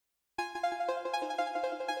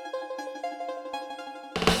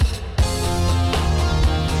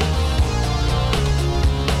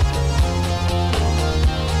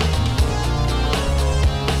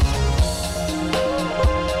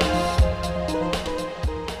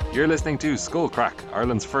You're listening to Skullcrack,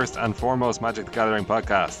 Ireland's first and foremost Magic the Gathering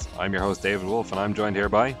podcast. I'm your host David Wolf, and I'm joined here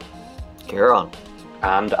by Kieran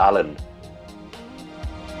and Alan.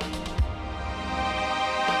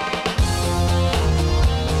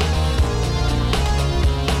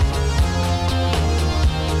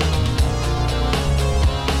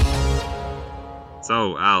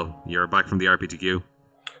 So, Al, you're back from the RPTQ.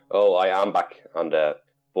 Oh, I am back, and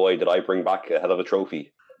boy, did I bring back a hell of a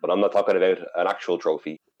trophy. But I'm not talking about an actual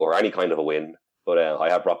trophy or any kind of a win, but I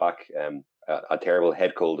have brought back a terrible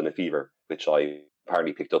head cold and a fever, which I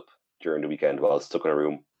apparently picked up during the weekend while I was stuck in a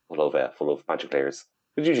room full of Magic players.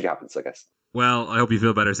 It usually happens, I guess. Well, I hope you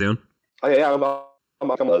feel better soon. Yeah, I'm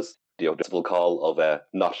back on the simple call of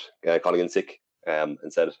not calling in sick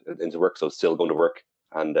instead into work, so still going to work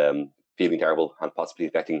and feeling terrible and possibly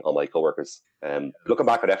affecting all my coworkers. Looking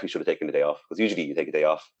back, I definitely should have taken the day off, because usually you take a day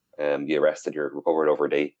off, you rest and you're recovered over a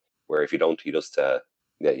day. Where if you don't, you just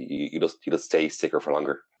stay sicker for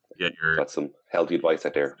longer. Yeah, that's some healthy advice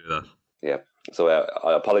out there. Do that. Yeah. So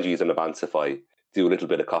apologies in advance if I do a little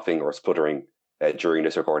bit of coughing or spluttering during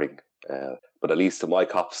this recording. But at least my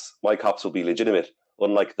coughs will be legitimate,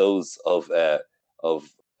 unlike those of Tekken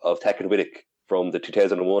Wittick from the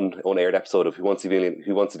 2001 unaired episode of Who Wants to Be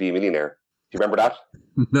a Millionaire. Do you remember that?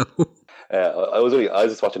 No. I was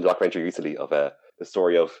just watching a documentary recently of the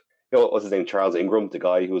story of, what was his name, Charles Ingram, the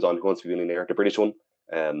guy who was on Who Wants to Be a Millionaire, the British one.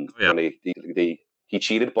 And he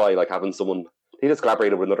cheated by having someone. He just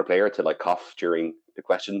collaborated with another player to cough during the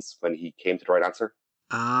questions when he came to the right answer.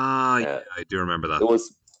 Yeah, I do remember that. It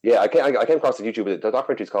was I came across on YouTube. The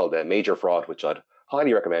documentary is called Major Fraud, which I'd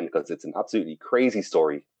highly recommend because it's an absolutely crazy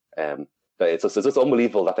story. It's just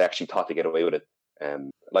unbelievable that they actually thought to get away with it. At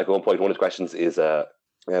one point, one of the questions is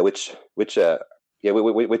which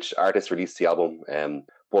artist released the album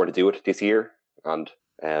Born to Do It this year, and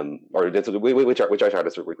which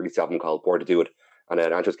artist released the album called Born to Do It, and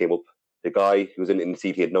then answers came up. The guy who was in the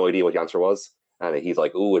seat, he had no idea what the answer was, and he's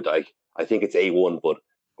like, "Oh, I think it's A1, but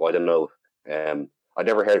I don't know." I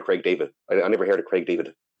never heard of Craig David. I never heard of Craig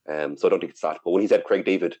David, so I don't think it's that. But when he said Craig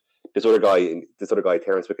David, this other guy,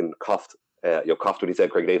 Terence Wicken, coughed when he said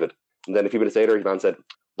Craig David, and then a few minutes later, the man said,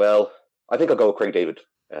 "Well, I think I'll go with Craig David,"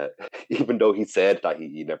 even though he said that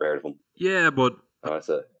he never heard of him. Yeah, but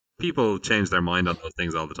people change their mind on those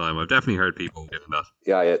things all the time. I've definitely heard people doing that.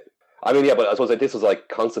 Yeah. I mean, but I suppose this was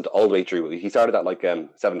constant all the way through. He started at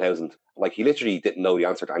 7,000. He literally didn't know the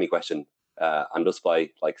answer to any question, and just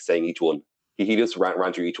by saying each one, he just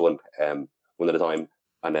ran through each one one at a time.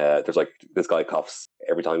 And there's this guy coughs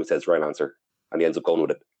every time he says the right answer, and he ends up going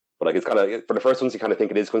with it. But it's kind of, for the first ones, you kind of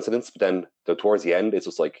think it is coincidence, but then towards the end, it's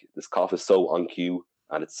just this cough is so on cue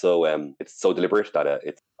and it's so deliberate that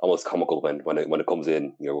it's almost comical when it comes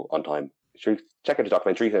in on time. Sure, check out the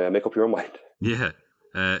documentary and make up your own mind. Yeah.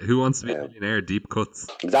 Who Wants to Be a Millionaire? Deep cuts.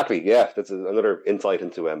 Exactly. Yeah, that's another insight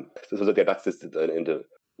into into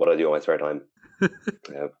what I do on my spare time.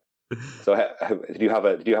 So, did you have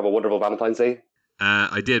a wonderful Valentine's Day?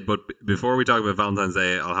 I did, but before we talk about Valentine's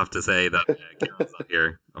Day, I'll have to say that Kieran's not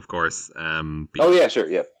here, of course. Oh yeah, sure,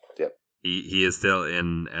 yeah. He is still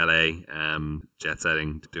in LA, jet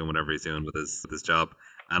setting, doing whatever he's doing with his job,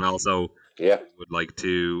 and also would like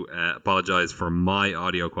to apologize for my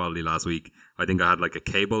audio quality last week. I think I had a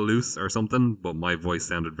cable loose or something, but my voice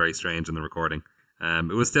sounded very strange in the recording.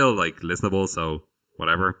 It was still listenable, so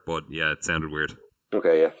whatever. But yeah, it sounded weird.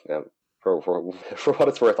 Okay, yeah. For what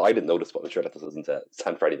it's worth, I didn't notice, but I'm sure that doesn't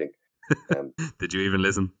stand for anything. Did you even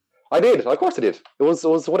listen? I did. Of course I did. It was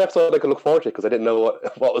one episode I could look forward to because I didn't know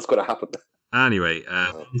what was going to happen. Anyway,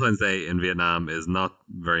 Valentine's Day in Vietnam is not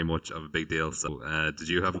very much of a big deal. So, did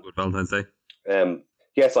you have a good Valentine's Day?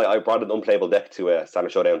 Yes, I brought an unplayable deck to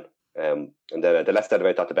Standard Showdown. And then the less said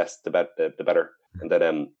about that, the better. And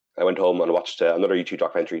then I went home and watched another YouTube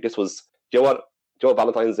documentary. This was, do you know what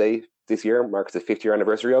Valentine's Day this year marks the 5th year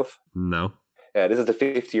anniversary of? No. This is the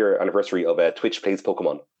 5th year anniversary of Twitch Plays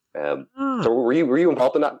Pokemon. So were you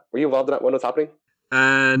involved in that? Were you involved in that when it was happening?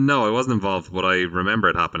 No, I wasn't involved, but I remember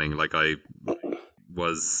it happening. I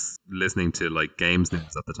was listening to games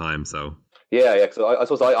news at the time, so yeah. So I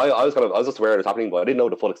suppose I was just aware it was happening, but I didn't know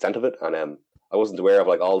the full extent of it, and I wasn't aware of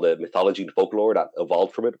all the mythology and folklore that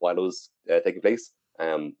evolved from it while it was taking place.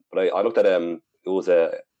 But I looked at it was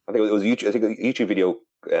a YouTube video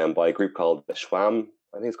by a group called Schwam.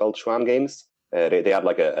 I think it's called Schwam Games. They had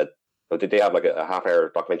a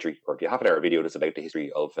half-hour documentary or a half-hour video that's about the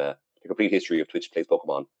history of the complete history of Twitch Plays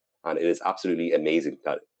Pokemon, and it is absolutely amazing.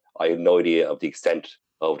 That I had no idea of the extent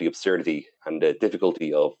of the absurdity and the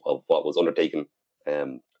difficulty of what was undertaken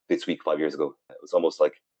this week 5 years ago. It's almost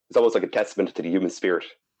like a testament to the human spirit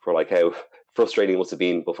for how frustrating it must have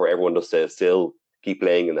been before everyone just still keep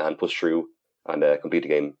playing and push through and complete the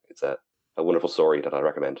game. It's a wonderful story that I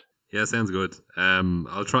recommend. Yeah, sounds good.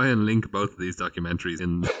 I'll try and link both of these documentaries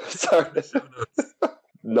in Sorry. the show notes.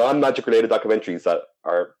 Non-Magic related documentaries that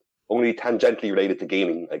are only tangentially related to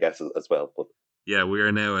gaming, I guess, as well. But yeah, we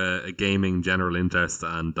are now a gaming general interest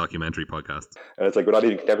and documentary podcast. And it's like, we're not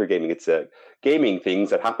even contemporary gaming. It's gaming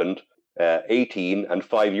things that happened 18 and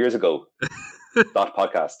 5 years ago. That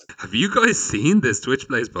podcast. Have you guys seen this Twitch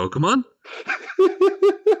Plays Pokemon?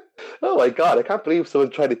 Oh my god, I can't believe someone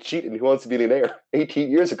tried to cheat and Who Wants to Be a Millionaire 18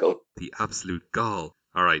 years ago. The absolute gall.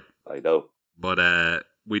 All right. I know. But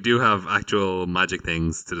we do have actual Magic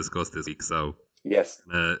things to discuss this week, so yes.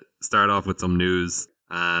 Start off with some news,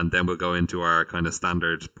 and then we'll go into our kind of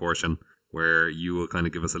standard portion where you will kind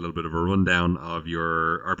of give us a little bit of a rundown of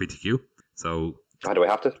your RPTQ. So how do I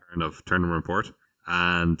have to? Turn and report,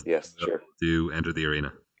 and yes, sure. Do enter the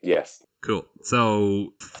arena. Yes. Cool.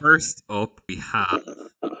 So first up, we have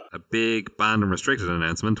a big banned and restricted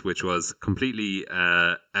announcement, which was completely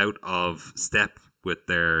out of step with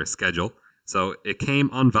their schedule. So it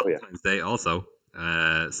came on Valentine's Day also.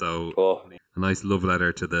 So a nice love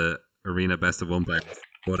letter to the Arena Best of One players.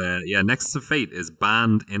 But Nexus of Fate is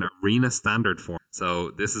banned in Arena Standard form.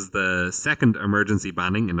 So this is the second emergency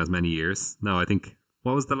banning in as many years. No, I think,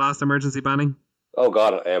 what was the last emergency banning? Oh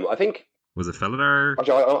god, I think... Was it Felidar?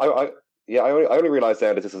 Actually, I only realised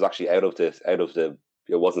now that this is actually out of the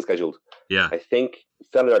it wasn't scheduled. Yeah. I think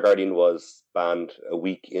Felidar Guardian was banned a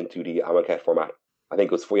week into the Amonkhet format. I think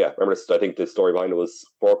it was remember this, I think the story behind it was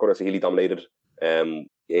 4 corners Saheeli dominated the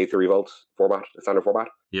Aether Revolt format, the standard format.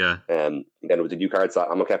 Yeah. And then it was the new cards that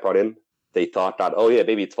Amonkhet brought in. They thought that,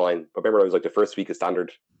 maybe it's fine. But remember, it was like the first week of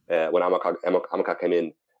standard when Amonkhet came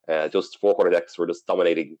in, just 4 corner decks were just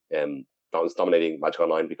dominating Magic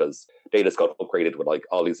Online because they just got upgraded with like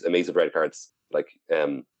all these amazing red cards. Like,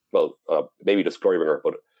 maybe just Glorybringer,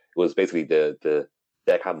 but it was basically the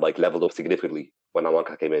deck had like leveled up significantly when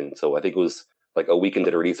Amonkhet came in. So I think it was like a week into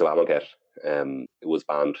the release of Amonkhet, it was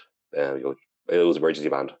banned. It was emergency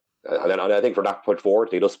banned. And then I think from that point forward,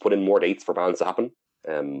 they just put in more dates for bans to happen.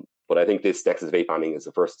 But I think this Nexus of Fate banning is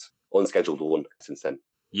the first unscheduled one since then.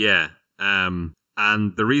 Yeah. And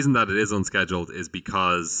the reason that it is unscheduled is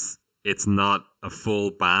because it's not a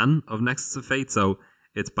full ban of Nexus of Fate. So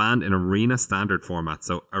it's banned in Arena Standard format.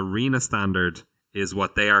 So Arena Standard is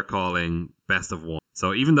what they are calling Best of One.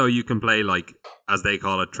 So even though you can play, like, as they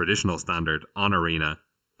call it, traditional standard on Arena,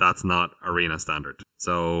 that's not Arena Standard.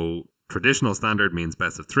 So traditional standard means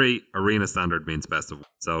best of 3, Arena Standard means best of 1.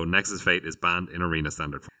 So Nexus Fate is banned in Arena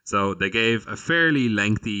Standard. So they gave a fairly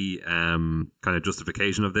lengthy kind of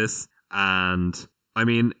justification of this. And I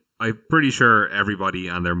mean, I'm pretty sure everybody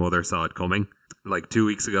and their mother saw it coming. Like 2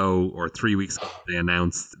 weeks ago or 3 weeks ago, they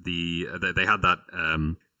announced they had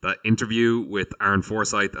that interview with Aaron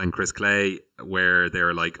Forsyth and Chris Clay where they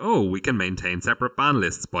were like, oh, we can maintain separate ban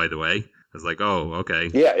lists, by the way. I was like, oh, okay.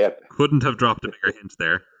 Yeah. Couldn't have dropped a bigger hint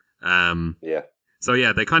there. Yeah. So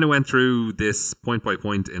yeah, they kind of went through this point by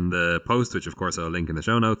point in the post, which of course I'll link in the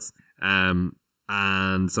show notes.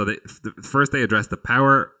 And so first they addressed the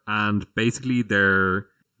power, and basically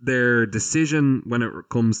their decision when it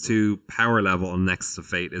comes to power level on Nexus of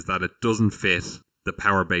Fate is that it doesn't fit the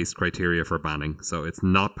power-based criteria for banning. So it's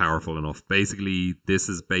not powerful enough. Basically, this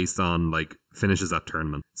is based on like finishes at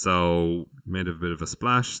tournament. So made a bit of a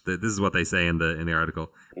splash. This is what they say in the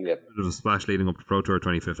article. Yeah. A bit of a splash leading up to Pro Tour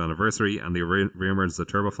 25th anniversary and the re-emergence of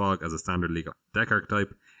Turbo Fog as a standard league deck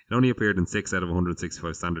archetype. It only appeared in 6 out of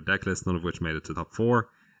 165 standard deck lists, none of which made it to the top 4.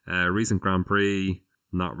 Recent Grand Prix,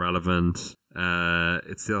 not relevant.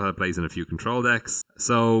 It still had a place in a few control decks.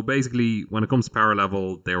 So basically, when it comes to power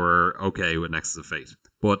level, they were okay with Nexus of Fate.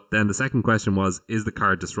 But then the second question was, is the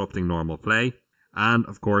card disrupting normal play? And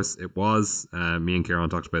of course it was. Me and Kieran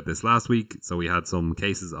talked about this last week. So we had some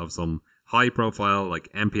cases of some high profile,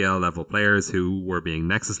 like MPL level players who were being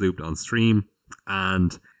Nexus looped on stream.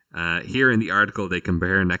 And here in the article, they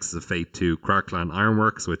compare Nexus of Fate to Krark-Clan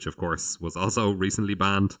Ironworks, which of course was also recently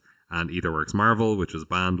banned, and Aetherworks Marvel, which was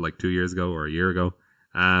banned like 2 years ago or a year ago.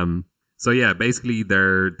 So yeah, basically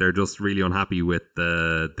they're just really unhappy with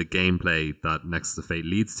the gameplay that Nexus of Fate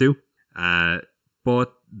leads to.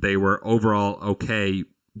 But they were overall okay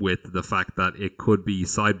with the fact that it could be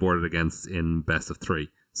sideboarded against in best of 3.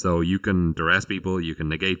 So you can duress people, you can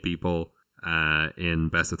negate people in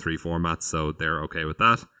best of 3 formats, so they're okay with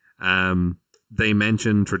that. They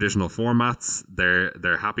mentioned traditional formats.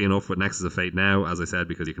 They're happy enough with Nexus of Fate now, as I said,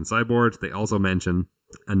 because you can sideboard. They also mention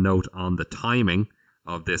a note on the timing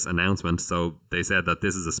of this announcement. So they said that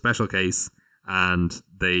this is a special case and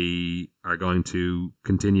they are going to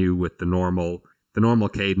continue with the normal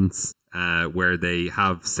cadence where they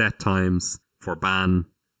have set times for ban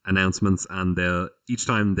announcements, and each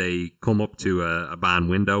time they come up to a ban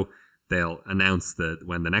window, they'll announce that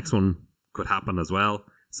when the next one could happen as well.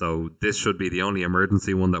 So this should be the only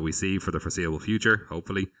emergency one that we see for the foreseeable future,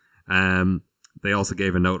 hopefully. They also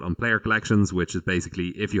gave a note on player collections, which is basically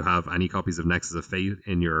if you have any copies of Nexus of Fate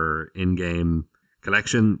in your in-game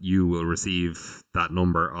collection, you will receive that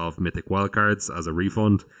number of Mythic Wildcards as a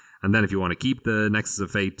refund. And then if you want to keep the Nexus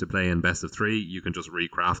of Fate to play in best of 3, you can just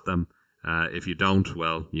recraft them. If you don't,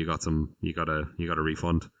 well, you got a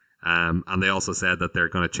refund. And they also said that they're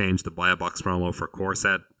going to change the buy a box promo for Core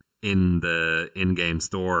Set in the in-game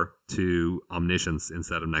store to Omniscience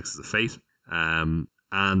instead of Nexus of Fate.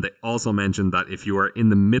 And they also mentioned that if you are in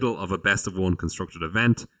the middle of a best of 1 constructed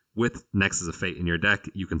event with Nexus of Fate in your deck,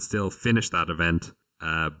 you can still finish that event,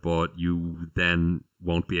 but you then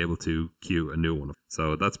won't be able to queue a new one.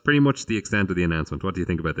 So that's pretty much the extent of the announcement. What do you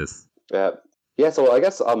think about this? Yeah, so I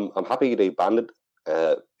guess I'm happy they banned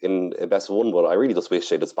it in best of 1, but I really just wish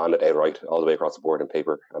they just banned it outright all the way across the board in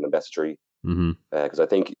paper and in best of 3. Because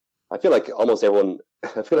I feel like almost everyone.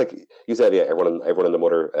 I feel like you said, yeah, everyone in the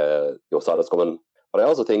Mother saw this coming. But I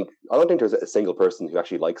don't think there's a single person who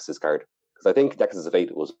actually likes this card, because I think Nexus of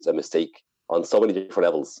Fate was a mistake on so many different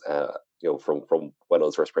levels. From when it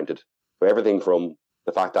was first printed, for everything from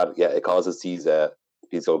the fact that it causes these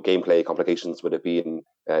gameplay complications with it being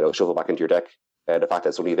shuffled back into your deck, the fact that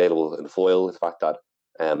it's only available in foil, the fact that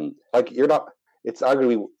you're not. It's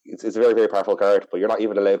arguably it's a very, very powerful card, but you're not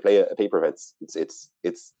even allowed to play a paper events. It's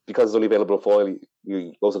because it's only available in foil.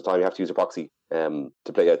 Most of the time you have to use a proxy to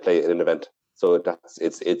play an event. So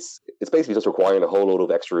it's basically just requiring a whole load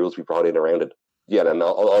of extra rules to be brought in around it. Yeah, and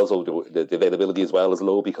also the availability as well is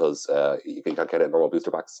low because you can't get it in normal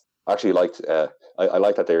booster packs. I actually liked I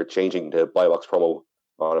like that they're changing the buy box promo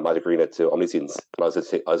on a Magic Arena to Omniscience. And I was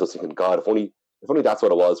just thinking, God, if only that's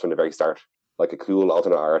what it was from the very start, like a cool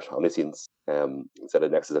alternate art Omniscience instead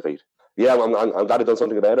of Nexus of Fate. Yeah, I'm glad they've done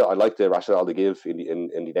something about it. I like the rationale they give in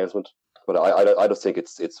the announcement, but I just think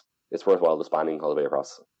it's worthwhile just banning all the way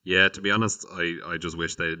across. Yeah, to be honest, I just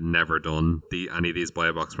wish they'd never done any of these buy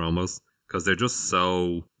a box promos, because they're just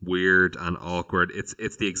so weird and awkward.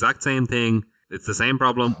 It's the exact same thing. It's the same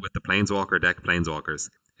problem with the Planeswalker deck Planeswalkers.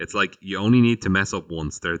 It's like you only need to mess up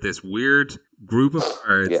once. They're this weird group of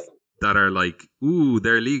cards that are like, ooh,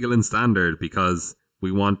 they're legal and standard because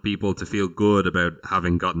we want people to feel good about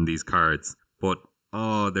having gotten these cards. But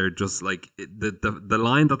they're just like the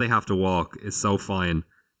line that they have to walk is so fine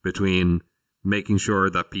between making sure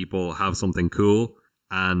that people have something cool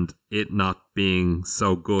and it not being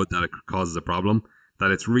so good that it causes a problem,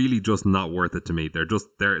 that it's really just not worth it to me. They're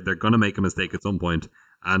going to make a mistake at some point,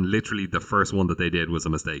 and literally the first one that they did was a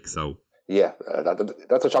mistake. So yeah,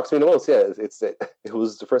 that's what shocks me the most. Yeah, it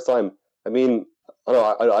was the first time. I mean,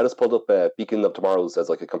 I just pulled up Beacon of Tomorrows as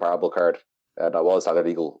like a comparable card that was standard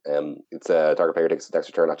legal. It's a target player takes the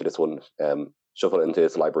next turn after this one, shuffle it into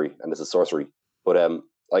its library, and this is sorcery. But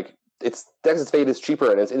it's Nexus of Fate is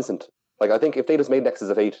cheaper and it's instant. Like, I think if they just made Nexus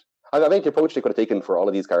of Fate, I think the approach they could have taken for all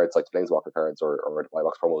of these cards, like the Planeswalker cards or the buy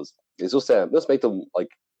box promos, is just make them like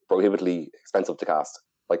prohibitively expensive to cast.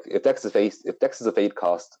 Like if Nexus of Fate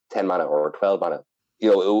cost 10 mana or 12 mana,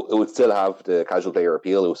 it would still have the casual player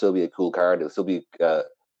appeal. It would still be a cool card. It would still be a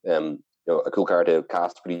cool card to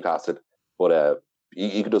cast, pretty casted. But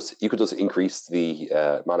you could just increase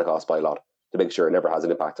the mana cost by a lot to make sure it never has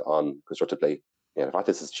an impact on constructed play. Yeah, the fact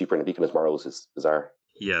this is cheaper than Beacon of Tomorrows is bizarre.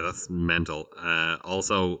 Yeah, that's mental.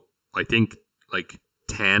 Also, I think like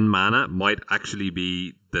 10 mana might actually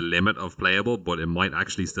be the limit of playable, but it might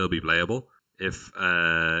actually still be playable if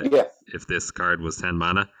this card was 10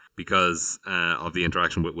 mana because of the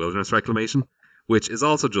interaction with Wilderness Reclamation, which is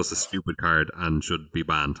also just a stupid card and should be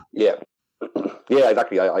banned. Yeah,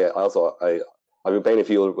 exactly. I've been playing a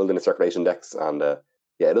few Wilderness Reclamation decks, and it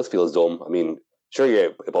does feel dumb. I mean, sure,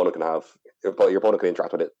 your opponent can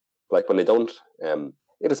interact with it. Like when they don't,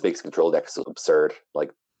 it just makes control decks absurd.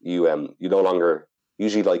 Like you no longer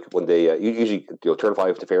usually like when they usually turn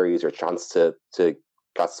 5 to Fairy is your chance to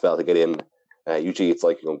cast a spell to get in. Usually it's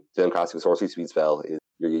like them casting a Sorcery Speed spell is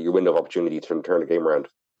your window of opportunity to turn the game around.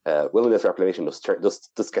 Wilderness Reclamation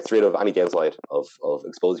just gets rid of any downside of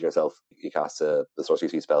exposing yourself. You cast the Sorcery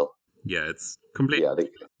Speed spell. Yeah, it's complete. Yeah,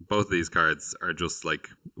 both of these cards are just like,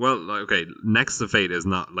 okay, Nexus of Fate is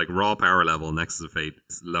not like raw power level. Nexus of Fate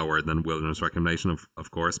is lower than Wilderness Reclamation, of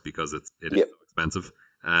course, because it is so expensive.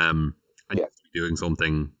 And you have to be doing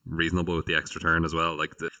something reasonable with the extra turn as well.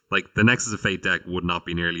 Like the Nexus of Fate deck would not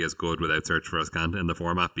be nearly as good without Search for Azcanta in the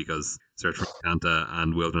format, because Search for Azcanta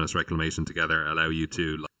and Wilderness Reclamation together allow you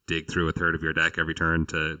to like, dig through a third of your deck every turn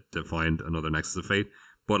to find another Nexus of Fate.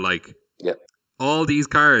 But like, all these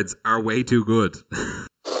cards are way too good.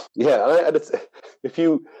 Yeah, and it's, if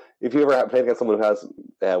you ever played against someone who has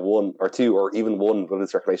 1 or 2 or even 1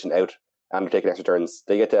 Wilderness Reclamation out and taking extra turns,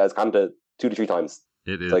 they get to Azcanta 2 to 3 times.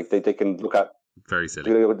 It is like they can look at very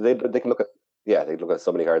silly. They can look at they look at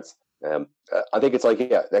so many cards. I think it's like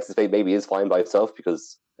Nexus Fate maybe is fine by itself,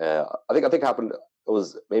 because I think it happened. It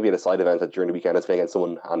was maybe at a side event that during the weekend I was playing against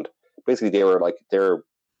someone, and basically they were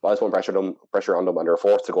 -1 pressure on them, and they were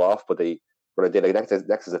forced to go off, but they did like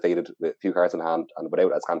Nexus of Fate with a few cards in hand and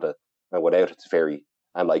without Azcanta and without Teferi,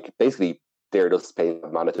 and like basically they're just paying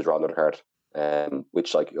mana to draw another card,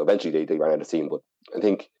 which like eventually they ran out of steam. But I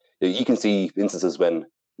think you can see instances when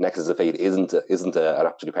Nexus of Fate isn't an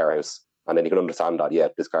absolute powerhouse, and then you can understand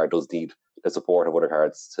that this card does need the support of other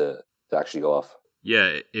cards to actually go off.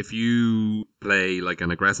 Yeah, if you play like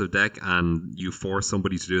an aggressive deck and you force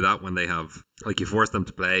somebody to do that when they have, like, you force them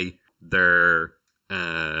to play their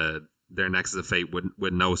Nexus of Fate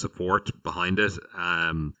with no support behind it,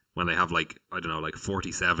 when they have like, I don't know, like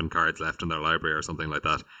 47 cards left in their library or something like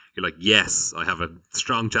that, you're like, yes, I have a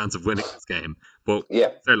strong chance of winning this game. But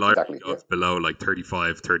their library goes below like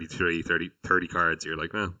 35, 33, 30 cards, you're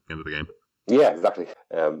like, end of the game. Yeah, exactly.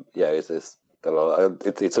 It's I don't know,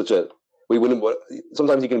 it's such a, we wouldn't.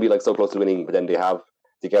 Sometimes you can be like so close to winning, but then they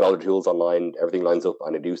get all the tools online, everything lines up,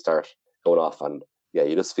 and they do start going off, and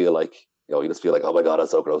you just feel like oh my god, I'm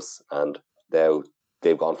so close, and now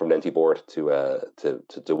they've gone from an empty board to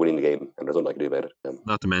winning the game, and there's nothing I can do about it.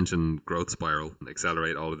 Not to mention Growth Spiral,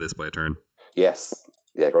 accelerate all of this by a turn. Yes,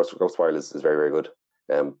 Growth Spiral is very, very good.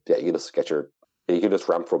 You can just you can just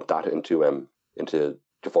ramp from that into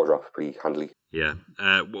 4-drop pretty handily. Yeah.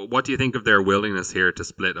 What do you think of their willingness here to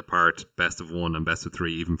split apart best of 1 and best of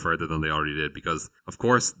 3 even further than they already did? Because of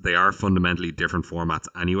course they are fundamentally different formats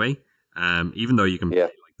anyway. Even though you can play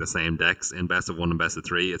like the same decks in best of 1 and best of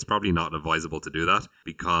 3, it's probably not advisable to do that,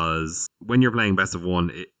 because when you're playing best of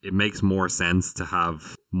 1, it makes more sense to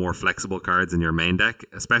have more flexible cards in your main deck,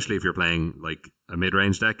 especially if you're playing like a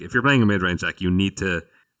mid-range deck. If you're playing a mid-range deck, you need to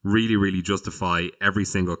really, really justify every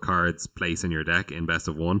single card's place in your deck in best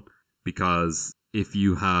of 1, because if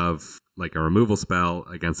you have like a removal spell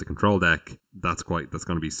against a control deck, that's going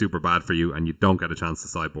to be super bad for you, and you don't get a chance to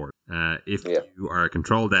sideboard. If you are a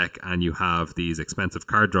control deck and you have these expensive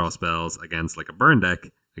card draw spells against like a burn deck,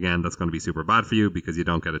 again, that's going to be super bad for you because you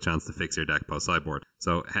don't get a chance to fix your deck post sideboard.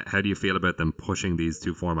 So how do you feel about them pushing these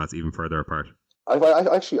two formats even further apart? I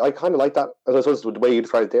kind of like that. I suppose the way you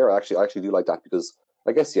described it there, I actually do like that, because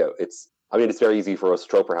I guess it's very easy for us to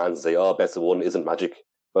throw up our hands and say, oh, best of 1 isn't Magic.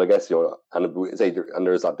 But I guess, and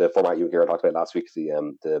there's that the format you talked about last week,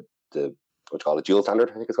 the what you call it, dual standard,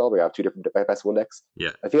 I think it's called, where you have 2 different best of 1 decks.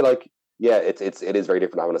 Yeah. I feel like it is very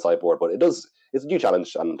different having a sideboard, but it's a new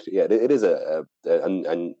challenge, and it is a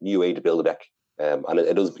new way to build a deck. And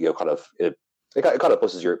it does it kind of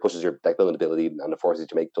pushes your deck building ability, and it forces you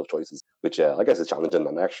to make tough choices, which I guess is challenging,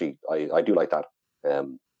 and actually I do like that.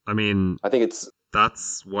 I think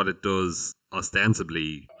that's what it does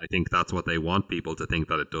ostensibly. I think that's what they want people to think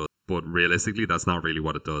that it does, but realistically that's not really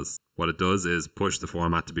what it does. What it does is push the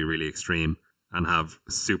format to be really extreme and have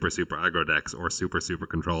super aggro decks or super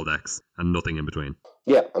control decks and nothing in between.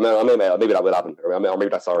 Yeah, maybe that will happen, or maybe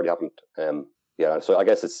that's already happened. So I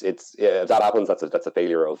guess it's if that happens, that's a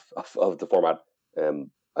failure of the format.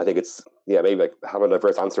 I think it's maybe like having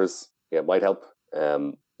diverse answers might help.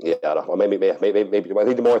 Maybe I think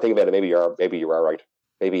the more I think about it, maybe you are right.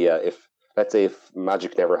 Maybe if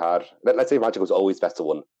Magic never had, let's say Magic was always best of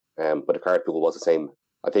 1, but the card pool was the same,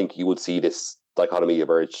 I think you would see this dichotomy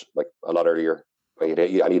emerge like a lot earlier.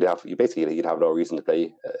 You'd have no reason to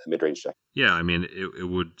play a mid-range deck. Yeah, I mean it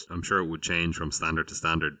would. I'm sure it would change from standard to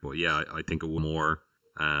standard, but yeah, I think it would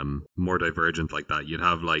more divergent like that. You'd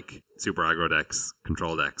have like super aggro decks,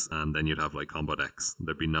 control decks, and then you'd have like combo decks.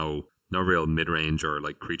 There'd be no real mid-range or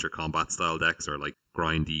like creature combat style decks or like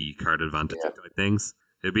grindy card advantage type things.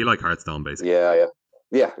 It'd be like Hearthstone basically. Yeah,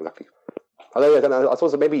 exactly. I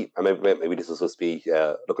suppose maybe this is supposed to be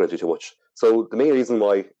looking at it too much. So the main reason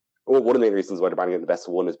why, one of the main reasons why they're banning it in the best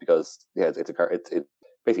of 1 is because it's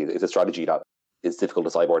a strategy that is difficult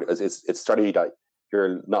to sideboard. It's a strategy that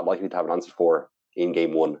you're not likely to have an answer for in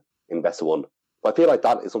game 1 in best of 1. But I feel like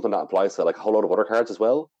that is something that applies to like a whole lot of other cards as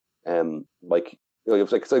well. Sometimes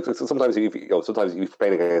if you're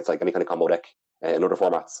playing against like any kind of combo deck in other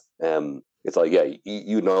formats, it's like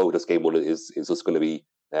this game 1 is just going to be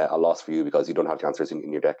a loss for you because you don't have the answers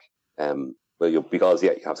in your deck. Because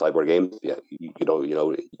you have sideboard games. Yeah, you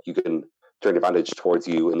can turn advantage towards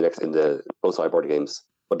you in the post sideboard games.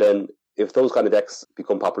 But then, if those kind of decks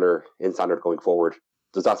become popular in standard going forward,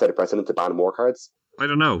 does that set a precedent to ban more cards? I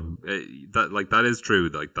don't know. That is true.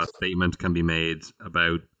 Like, that statement can be made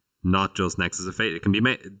about not just Nexus of Fate. It can be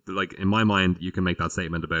made, like, in my mind, you can make that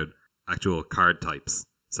statement about actual card types.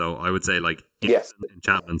 So I would say, like,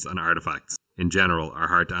 enchantments and artifacts in general are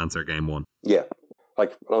hard to answer game one. Yeah.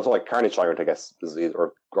 Like, also like Carnage Tyrant, I guess,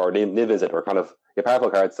 or Niv-Mizzet, or kind of powerful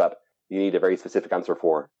cards that you need a very specific answer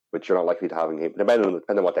for, which you're not likely to have in game. Depending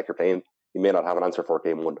on what deck you're playing, you may not have an answer for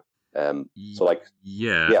game one. So like,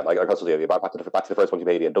 like I also say, back to the first one you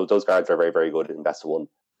made, those cards are very, very good in best of one.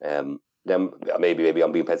 Then maybe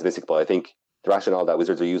I'm being pessimistic, but I think the rationale that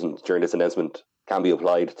Wizards are using during this announcement can be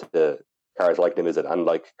applied to cards like Niv-Mizzet and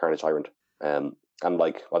like Carnage Tyrant, and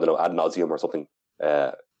like, I don't know, Ad Nauseam or something,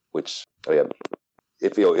 which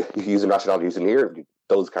if you're using rationale using here,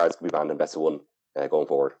 those cards can be banned in best of one going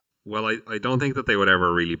forward. Well, I don't think that they would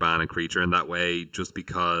ever really ban a creature in that way, just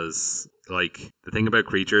because, like, the thing about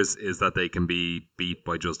creatures is that they can be beat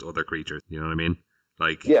by just other creatures. You know what I mean?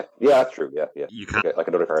 Like, yeah, that's true. Yeah. You can't like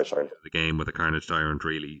another Carnage Tyrant. The game with a Carnage Tyrant,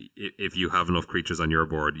 really. If you have enough creatures on your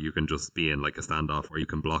board, you can just be in like a standoff, or you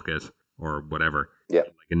can block it, or whatever. Yeah.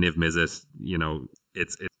 Like a Niv-Mizzet,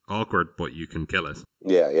 it's awkward, but you can kill it.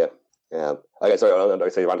 Yeah. I say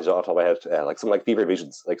advantage off the top of my head, like something like Fever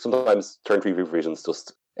Visions. Like, sometimes turn 3 Fever Visions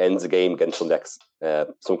just ends the game against some decks.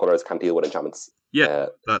 Some colors can't deal with enchantments. Yeah,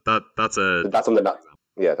 that's something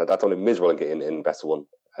that's only miserable in best of one.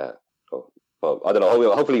 Well, I don't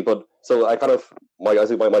know. Hopefully, but so I kind of my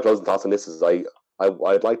closing thoughts on this is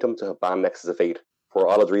I'd like them to have banned Nexus of Fate for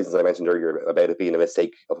all of the reasons I mentioned earlier about it being a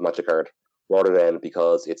mistake of a Magic card, rather than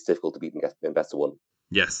because it's difficult to beat in best of one.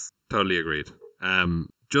 Yes, totally agreed.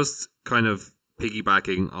 Just kind of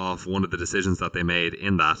piggybacking off one of the decisions that they made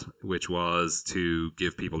in that, which was to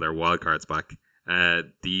give people their wildcards back.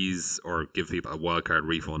 Or give people a wildcard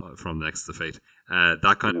refund from Nexus of Fate.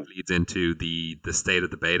 That kind of leads into the state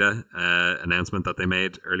of the beta announcement that they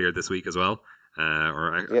made earlier this week as well.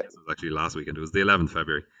 I guess it was actually last weekend. It was the 11th of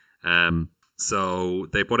February. So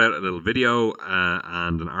they put out a little video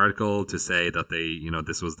and an article to say that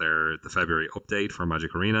this was the February update for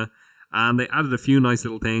Magic Arena. And they added a few nice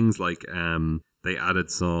little things, like they added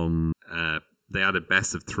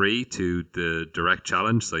best of 3 to the direct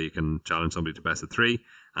challenge, so you can challenge somebody to best of 3,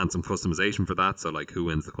 and some customization for that, so like who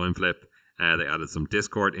wins the coin flip. They added some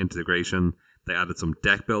Discord integration. They added some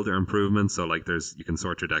deck builder improvements, so like you can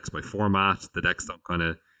sort your decks by format. The decks don't kind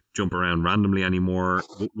of jump around randomly anymore.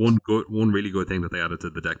 One really good thing that they added to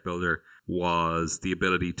the deck builder was the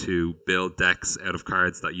ability to build decks out of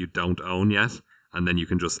cards that you don't own yet. And then you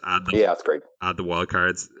can just add them. Yeah, that's great. Add the wild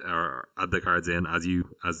cards, or add the cards in as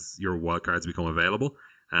your wild cards become available.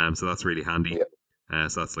 So that's really handy. Yeah.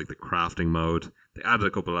 So that's like the crafting mode. They added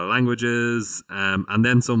a couple of languages, and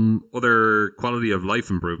then some other quality of life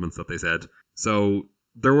improvements that they said. So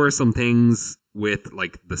there were some things with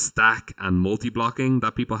like the stack and multi-blocking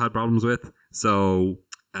that people had problems with. So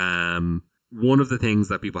one of the things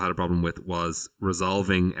that people had a problem with was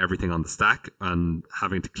resolving everything on the stack and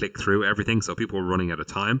having to click through everything, so people were running out of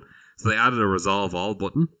time. So they added a resolve all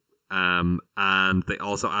button, and they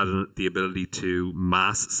also added the ability to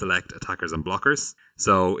mass select attackers and blockers.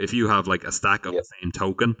 So if you have like a stack of the same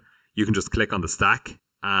token, you can just click on the stack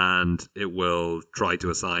and it will try to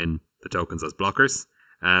assign the tokens as blockers.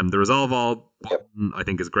 The resolve all button, I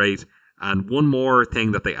think, is great. And one more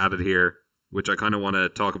thing that they added here, which I kind of want to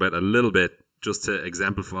talk about a little bit, just to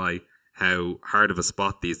exemplify how hard of a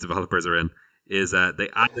spot these developers are in, is they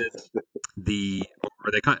added they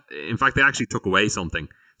actually took away something.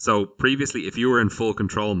 So previously, if you were in full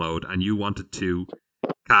control mode and you wanted to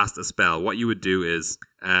cast a spell, what you would do is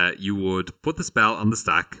you would put the spell on the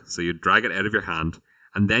stack, so you'd drag it out of your hand,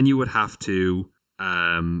 and then you would have to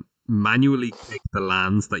manually click the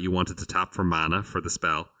lands that you wanted to tap for mana for the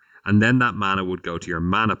spell, and then that mana would go to your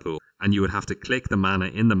mana pool, and you would have to click the mana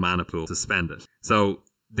in the mana pool to spend it. So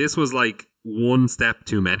this was like one step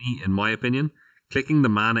too many, in my opinion. Clicking the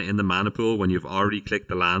mana in the mana pool when you've already clicked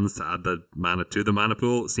the lands to add the mana to the mana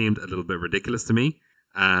pool seemed a little bit ridiculous to me.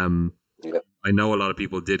 I know a lot of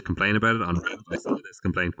people did complain about it on Reddit. I saw this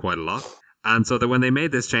complaint quite a lot. And so that when they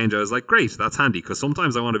made this change, I was like, great, that's handy, because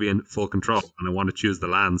sometimes I want to be in full control and I want to choose the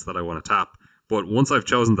lands that I want to tap. But once I've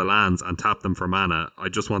chosen the lands and tapped them for mana, I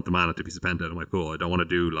just want the mana to be spent out of my pool. I don't want to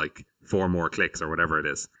do like 4 more clicks or whatever it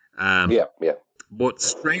is. But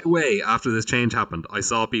straight away after this change happened, I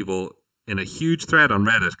saw people in a huge thread on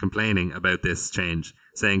Reddit complaining about this change,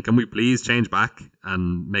 saying, can we please change back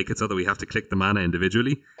and make it so that we have to click the mana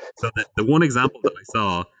individually? So the one example that I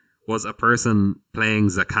saw was a person playing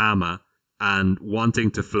Zakama and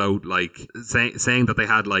wanting to float, like saying that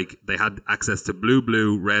they had access to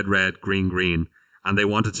blue, red, green, and they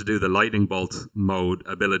wanted to do the lightning bolt mode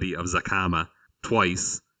ability of Zakama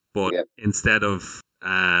twice, but instead of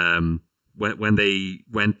when they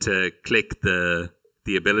went to click the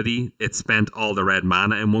ability, it spent all the red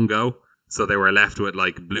mana in one go, so they were left with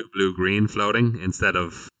like blue, green floating instead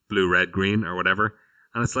of blue, red, green or whatever.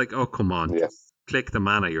 And it's like, oh come on, just click the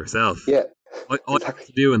mana yourself. Yeah. All you have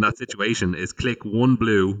to do in that situation is click one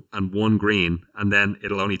blue and one green, and then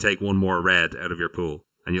it'll only take one more red out of your pool,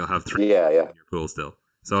 and you'll have 3 in your pool still.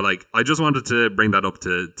 So, like, I just wanted to bring that up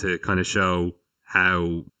to kind of show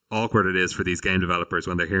how awkward it is for these game developers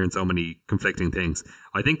when they're hearing so many conflicting things.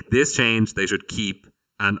 I think this change they should keep,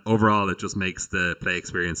 and overall it just makes the play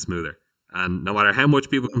experience smoother. And no matter how much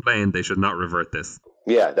people complain, they should not revert this.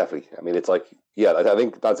 Yeah, definitely. I mean, it's like, I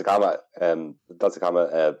think that's a comma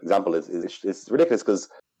example is ridiculous, because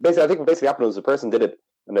basically, I think what happened was the person did it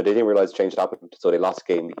and they didn't realize change happened, so they lost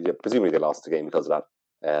the game. Presumably, they lost the game because of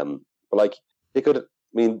that. But like, they could. I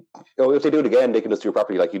mean, if they do it again, they can just do it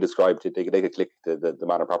properly, like you described. They could click the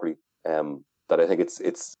mana properly. That I think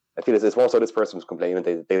I feel it's more so this person was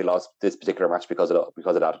complaining they lost this particular match because of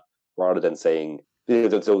that, rather than saying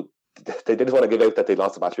so. They just want to give out that they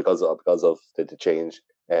lost the match because of the change,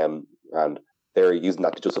 and they're using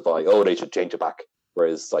that to justify, they should change it back.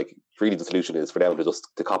 Whereas, like, really the solution is for them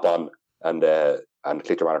to cop on and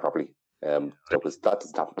click their mana properly.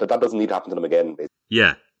 That doesn't need to happen to them again. Basically.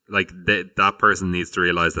 Yeah, like that person needs to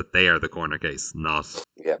realize that they are the corner case, not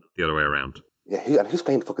the other way around. Yeah, who's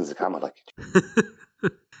playing fucking Zakama? Like,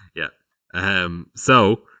 yeah.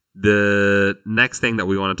 So. The next thing that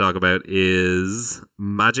we want to talk about is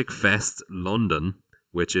Magic Fest London,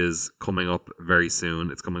 which is coming up very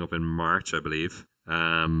soon. It's coming up in March, I believe.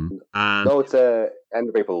 And no, it's end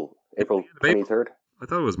of April 23rd. I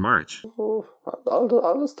thought it was March. Oh,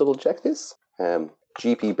 I'll just double check this.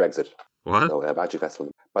 GP Brexit. What? No, Magic Fest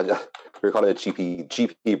London. We're calling it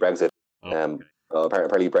GP Brexit. Okay.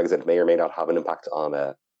 Apparently, Brexit may or may not have an impact on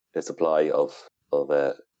the supply of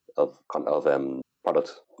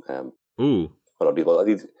product. Ooh.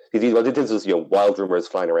 This is wild rumors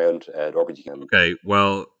flying around RPG. Okay,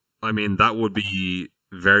 well, I mean, that would be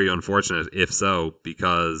very unfortunate if so,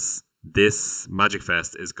 because this Magic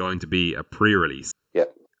Fest is going to be a pre-release. Yeah.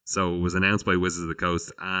 So it was announced by Wizards of the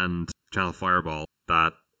Coast and Channel Fireball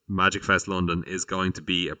that Magic Fest London is going to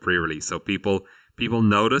be a pre-release. So people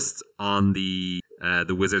noticed on the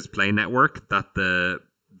Wizards Play Network that the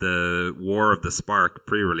War of the Spark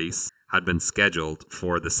pre-release had been scheduled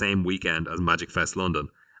for the same weekend as Magic Fest London.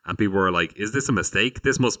 And people were like, is this a mistake?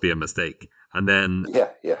 This must be a mistake. And then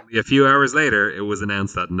a few hours later, it was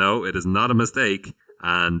announced that no, it is not a mistake.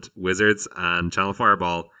 And Wizards and Channel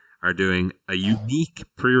Fireball are doing a unique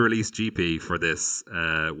pre-release GP for this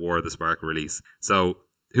War of the Spark release. So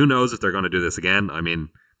who knows if they're going to do this again? I mean,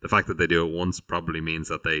 the fact that they do it once probably means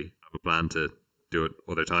that they have a plan to do it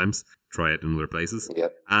other times, try it in other places.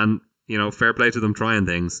 Yep. And, fair play to them trying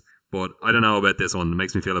things. But I don't know about this one. It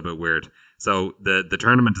makes me feel a bit weird. So the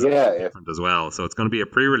tournament is different as well. So it's going to be a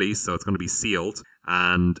pre-release, so it's going to be sealed,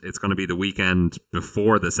 and it's going to be the weekend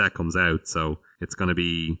before the set comes out. So it's going to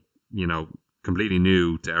be, completely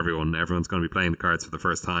new to everyone. Everyone's going to be playing the cards for the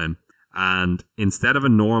first time. And instead of a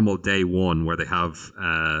normal day one where they have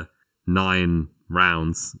 9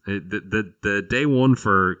 rounds, the day one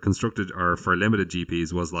for constructed or for limited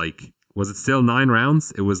GPs was it still 9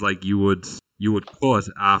 rounds? It was like you would cut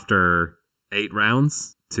after 8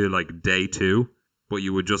 rounds to like day 2, but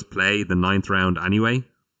you would just play the 9th round anyway.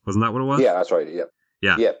 Wasn't that what it was? Yeah, that's right.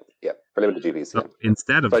 Yeah. For limited GPs. So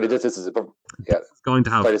instead of this is it's going to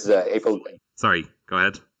have. Sorry, this is April. Sorry, go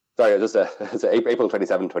ahead. Sorry, it's April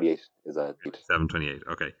 27, 28 is a 7/28.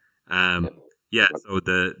 Okay. So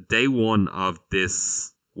the day 1 of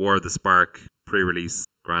this War of the Spark pre-release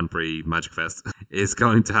Grand Prix Magic Fest is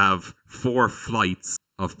going to have 4 flights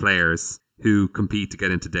of players who compete to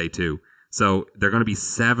get into day 2. So they're going to be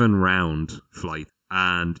 7-round flights,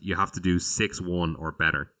 and you have to do 6-1 or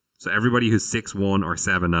better. So everybody who's 6-1 or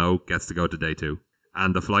 7-0 gets to go to day 2.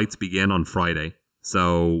 And the flights begin on Friday.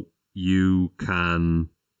 So you can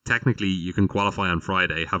qualify on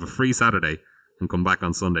Friday, have a free Saturday, and come back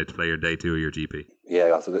on Sunday to play your day 2 of your GP.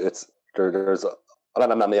 Yeah, so there's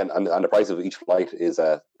and the price of each flight is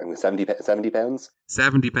 £70.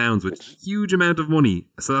 £70, which is a huge amount of money.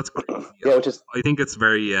 So that's crazy. I think it's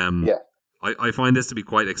very I find this to be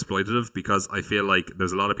quite exploitative, because I feel like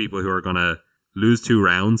there's a lot of people who are gonna lose 2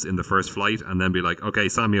 rounds in the first flight and then be like, okay,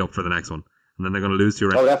 sign me up for the next one. And then they're going to lose 2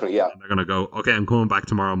 rounds. Oh, definitely, yeah. And they're going to go, okay, I'm coming back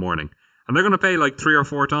tomorrow morning. And they're going to pay like 3 or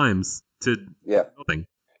 4 times to nothing.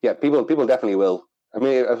 Yeah, people definitely will. I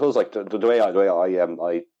mean, I suppose like the way I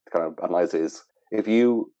kind of analyze it is, if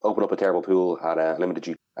you open up a terrible pool at a limited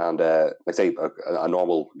GP and like say a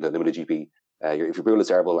normal limited GP, if your pool is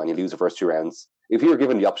terrible and you lose the first 2 rounds, if you're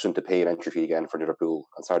given the option to pay an entry fee again for another pool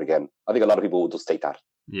and start again, I think a lot of people will just take that.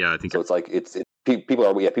 Yeah, I think so. It's like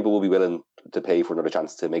people will be willing to pay for another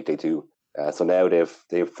chance to make day 2. So now they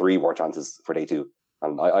have 3 more chances for day 2.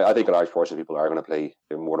 And I think a large portion of people are going to play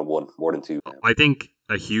more than 1, more than 2. I think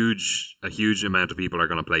a huge amount of people are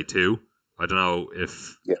going to play 2. I don't know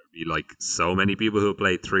if there'll be like so many people who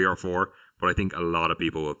play 3 or 4, but I think a lot of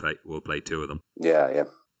people will play 2 of them. Yeah.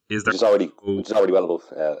 Is there which is already well above?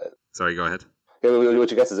 Sorry, go ahead. Yeah, what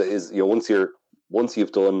you guess is once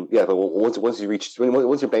you've done once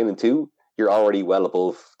you're playing in 2, you're already well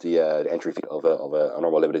above the entry fee of a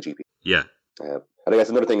normal limited GP. Yeah. And I guess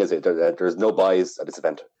another thing is there's no buys at this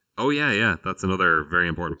event. Oh yeah, that's another very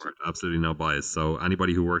important part. Absolutely no buys. So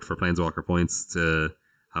anybody who worked for Planeswalker Points to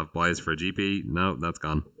have buys for a GP, no, that's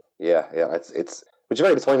gone. Yeah, it's which is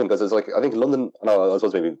very disappointing because it's like, I think London. No, I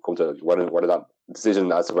suppose maybe come to whether that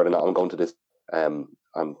decision as to whether or not I'm going to this.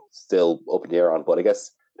 I'm still up in the air on, but I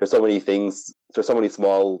guess there's so many things. There's so many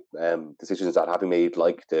small decisions that have been made,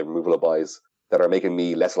 like the removal of buys, that are making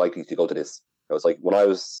me less likely to go to this. It was like when I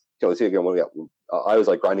was, I was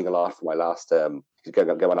like grinding a lot for my last get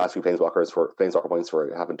my last few Planeswalker points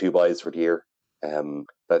for having 2 buys for the year.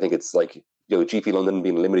 I think it's like, GP London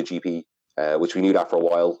being a limited GP, which we knew that for a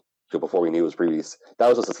while before we knew it was pre-release. That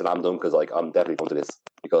was just a slam dunk because like I'm definitely going to this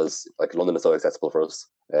because like London is so accessible for us,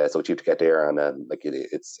 so cheap to get there, and like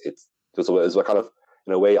it's what kind of,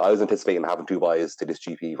 in a way, I was anticipating having 2 buys to this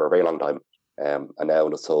GP for a very long time, and now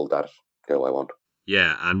I'm just told that I won't.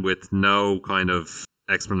 Yeah, and with no kind of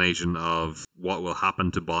explanation of what will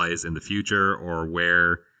happen to buys in the future or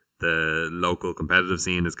where the local competitive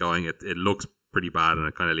scene is going, it looks pretty bad, and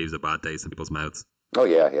it kind of leaves a bad taste in people's mouths. Oh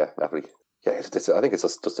yeah, definitely. Yeah, I think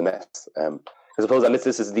it's just a mess. I suppose, and this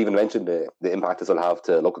isn't even mentioned the impact this will have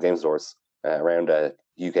to local game stores around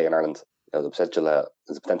UK and Ireland. There's a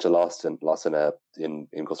potential loss in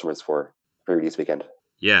customers for pre-release weekend.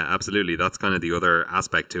 Yeah, absolutely. That's kind of the other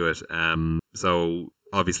aspect to it. So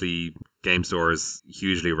obviously, game stores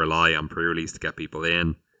hugely rely on pre-release to get people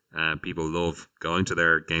in. People love going to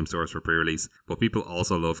their game stores for pre-release, but people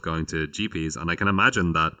also love going to GPs. And I can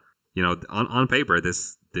imagine that, on paper,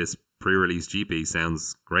 this pre-release GP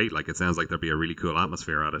sounds great. Like, it sounds like there'd be a really cool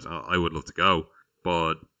atmosphere at it. I would love to go,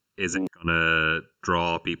 but is it going to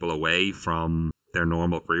draw people away from their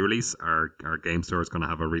normal pre-release? Are game stores going to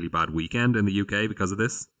have a really bad weekend in the UK because of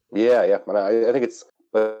this? Yeah, and I think it's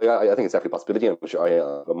definitely a possibility.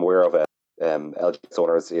 I'm aware of LGS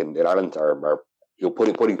owners in Ireland are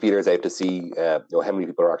putting feelers out to see how many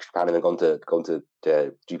people are actually planning on going to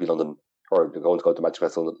GP London or going to go to Magic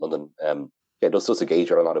Fest London. Just to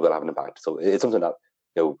gauge whether or not it will have an impact. So it's something that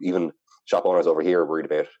even shop owners over here are worried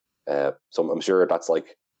about. So I'm sure that's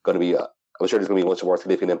like going to be. I'm sure there's going to be a much more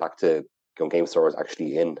significant impact to game stores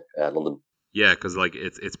actually in London. Yeah, because like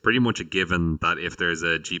it's pretty much a given that if there's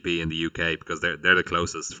a GP in the UK, because they're the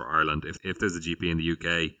closest for Ireland, if there's a GP in the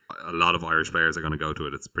UK, a lot of Irish players are going to go to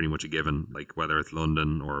it. It's pretty much a given, like whether it's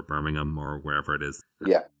London or Birmingham or wherever it is.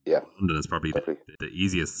 Yeah. London is probably the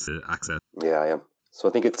easiest to access. Yeah, I am. So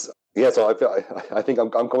I think it's So I think I'm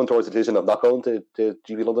coming towards the decision of not going to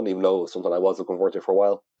GP London, even though it's something I was looking forward to for a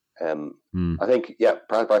while. I think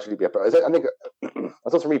partially. I think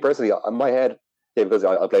that's for me personally. On my head. Yeah, because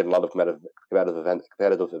I played in a lot of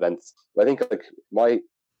competitive events. I think like my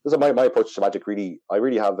approach to Magic I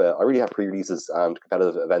really have pre-releases and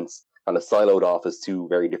competitive events kind of siloed off as 2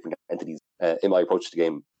 very different entities in my approach to the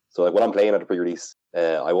game. So like when I'm playing at a pre-release,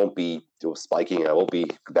 I won't be spiking. I won't be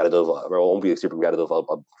competitive. I won't be super competitive.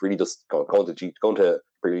 I'll really just going to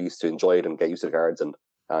pre-release to enjoy it and get used to the cards and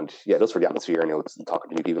just for the atmosphere and talking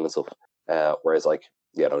to new people and stuff. Whereas like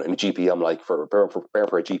in a GP, I'm like for preparing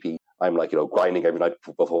for a GP. I'm like, grinding every night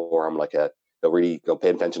before. I'm like, really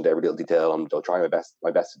paying attention to every little detail. I'm trying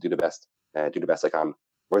my best to do the best I can.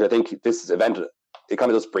 Whereas I think this event, it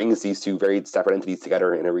kind of just brings these 2 very separate entities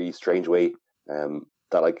together in a really strange way.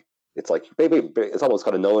 That like, it's like, maybe it's almost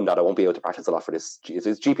kind of known that I won't be able to practice a lot for this. It's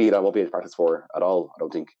GP that I won't be able to practice for at all. I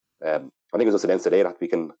don't think. I think it's just announced today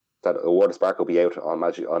that Award of Spark will be out on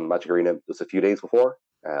Magic Arena just a few days before.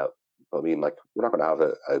 I mean, like, we're not going to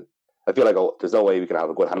have I feel like there's no way we can have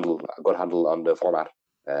a good handle on the format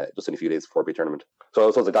just in a few days before the tournament. So I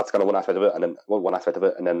suppose like that's kind of one aspect of it,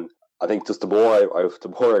 and then I think just the more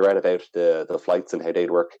I read about the flights and how they'd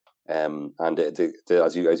work, and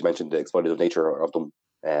as you mentioned, the exploitative nature of them,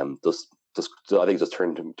 just I think it just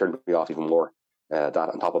turned me off even more. That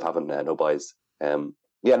on top of having no buys. Yeah, and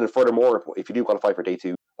then furthermore, if you do qualify for day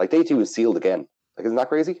 2, like day 2 is sealed again. Like, isn't that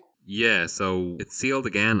crazy? Yeah, so it's sealed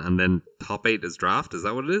again, and then top 8 is draft. Is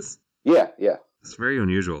that what it is? Yeah. It's very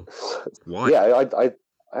unusual. Why? Yeah, I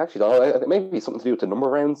actually don't know. Maybe something to do with the number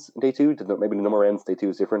of rounds in day 2. Maybe the number of rounds day 2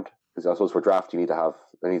 is different, because I suppose for draft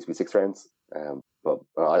there needs to be 6 rounds. But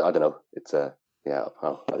I don't know. It's I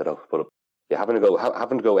don't know. But yeah, having to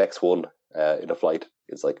go X1 in a flight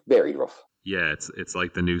is like very rough. Yeah, it's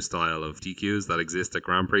like the new style of TQs that exist at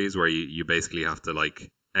Grand Prix, where you basically have to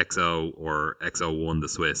like XO or XO1 the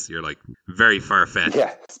Swiss. You're like very far fetched.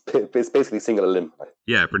 Yeah, it's basically single a limb.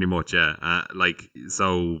 Yeah, pretty much. Yeah, like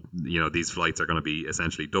so these flights are going to be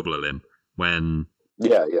essentially double a limb when.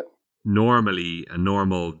 Yeah. Normally, a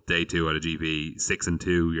normal day 2 at a GP 6 and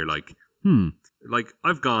 2, you're like, like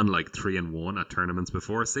I've gone like 3 and 1 at tournaments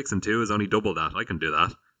before. 6 and 2 is only double that. I can do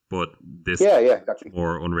that, but this exactly. is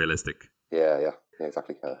more unrealistic. Yeah,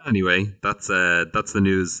 exactly. Anyway, that's the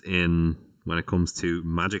news when it comes to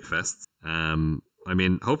Magic Fest. I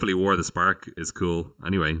mean, hopefully War of the Spark is cool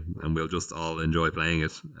anyway, and we'll just all enjoy playing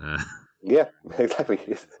it. Yeah, exactly.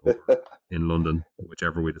 in London,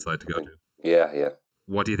 whichever we decide to go to. Yeah.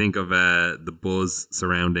 What do you think of the buzz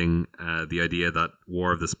surrounding the idea that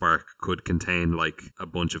War of the Spark could contain like a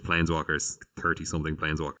bunch of planeswalkers, 30-something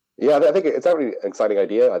planeswalkers? Yeah, I think it's definitely an exciting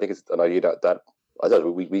idea. I think it's an idea that I don't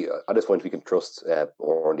know, we at this point we can trust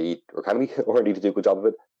R&D, or can we R&D to do a good job of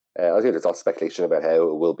it. I think there's lots of speculation about how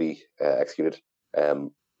it will be executed.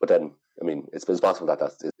 But then, I mean, it's possible that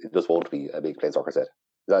it just won't be a big planeswalker set.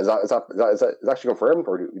 Is that actually confirmed,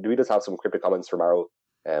 or do we just have some cryptic comments from Arrow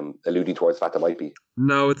alluding towards the fact that might be?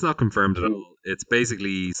 No, it's not confirmed at all. It's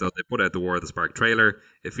basically, so they put out the War of the Spark trailer.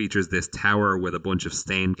 It features this tower with a bunch of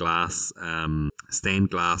stained glass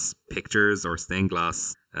pictures or stained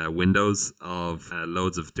glass windows of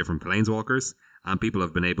loads of different planeswalkers, and people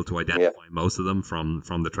have been able to identify most of them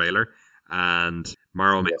from the trailer. And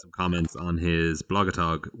Morrow made some comments on his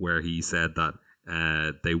blogatog where he said that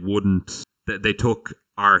they took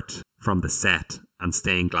art from the set and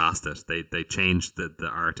stained glassed it. They changed the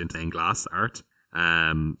art into stained glass art.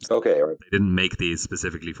 Okay, right. They didn't make these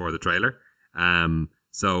specifically for the trailer.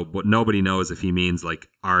 But nobody knows if he means like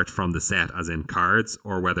art from the set as in cards,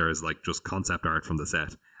 or whether it's like just concept art from the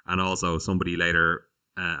set. And also somebody later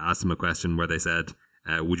asked him a question where they said,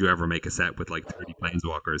 would you ever make a set with like 30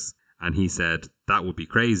 planeswalkers? And he said that would be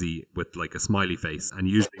crazy with like a smiley face. And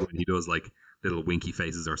usually when he does like little winky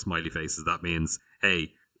faces or smiley faces, that means,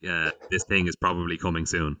 hey, this thing is probably coming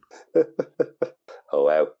soon. Oh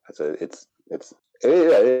wow, it is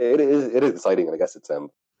exciting, and I guess it's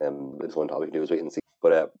this one all we can do is wait and see.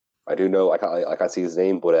 But I do know I can't see his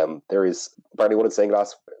name, but there is apparently one of the stained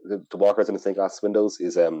glass, the walkers in the stained glass windows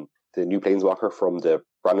is the new planeswalker from the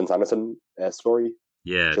Brandon Sanderson story.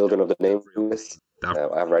 Yeah, Children of the Nameless. I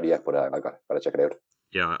haven't read it yet, but I gotta check it out.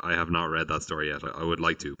 Yeah, I have not read that story yet. I would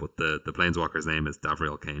like to, but the planeswalker's name is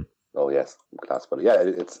Davriel Kane. Oh yes, class. But yeah,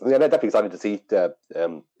 it's definitely excited to see the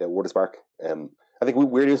War of Spark. I think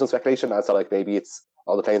we're doing some speculation as to like maybe it's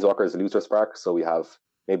all the planeswalkers lose their spark, so we have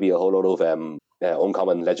maybe a whole load of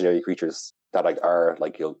uncommon legendary creatures that like are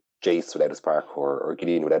like Jace without a spark, or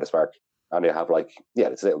Gideon without a spark, and they have like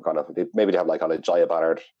it's a little kind of maybe they have like on a Jaya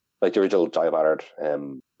Ballard, like the original Jaya Ballard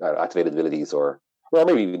activated abilities, or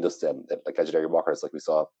maybe even just like legendary walkers like we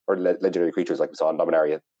saw, or legendary creatures like we saw in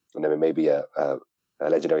Dominaria, and then maybe a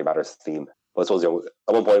legendary matters theme. But I suppose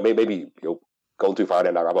at one point maybe going too far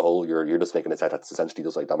down that rabbit hole, you're just making a set that's essentially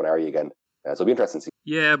just like Dominaria again. So it'll be interesting to see.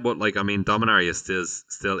 Yeah, but like I mean, Dominaria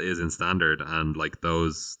still is in standard, and like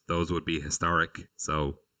those would be historic,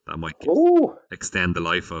 so that might extend the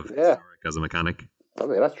life of historic as a mechanic.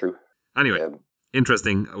 Okay, that's true. Anyway,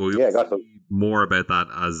 interesting. We'll see more about that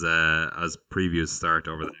as previews start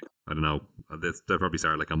over the next, I don't know. They'll probably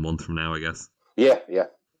start like a month from now, I guess. Yeah,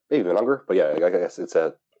 maybe even longer. But yeah, I guess it's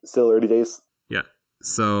still early days. Yeah.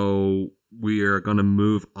 So we are going to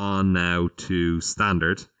move on now to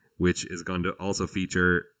Standard, which is going to also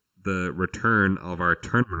feature the return of our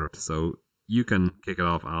tournament. So you can kick it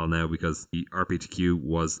off, Al, now, because the RPTQ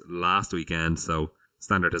was last weekend. So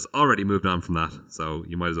Standard has already moved on from that. So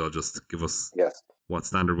you might as well just give us what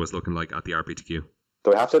Standard was looking like at the RPTQ.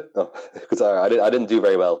 Do I have to? No, because I didn't do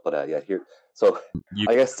very well. But here. So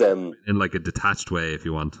I guess in like a detached way, if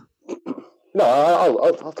you want. No,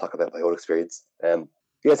 I'll talk about my own experience.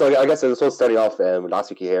 So I guess I was starting off. Last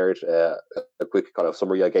week you heard a quick kind of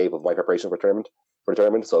summary I gave of my preparation for the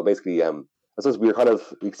tournament. So basically, I suppose we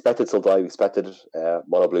expected Sultai, we expected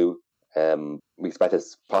Mono Blue, we expected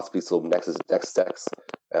possibly some Nexus decks.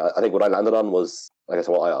 I think what I landed on was, like I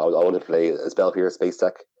said, I wanted to play a Spell Pierce Space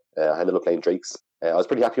deck. I ended up playing Drakes. I was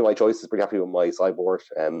pretty happy with my choices, pretty happy with my sideboard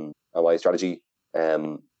and my strategy.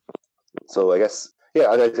 So I guess,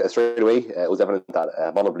 I think straight away it was evident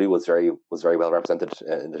that Mono Blue was very well represented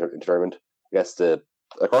in the tournament. I guess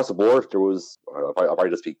across the board there was, I'll probably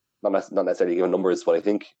just speak, not necessarily given numbers, but I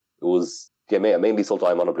think it was mainly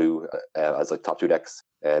Sultai Mono Blue as like top 2 decks.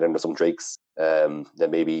 Then there's some Drakes. Then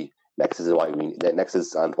maybe Nexus and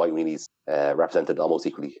White Weenies represented almost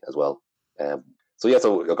equally as well.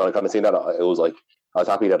 So kind of seeing that, it was like I was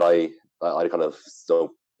happy that I kind of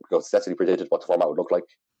successfully predicted what the format would look like.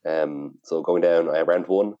 So going down round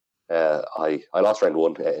 1, I lost round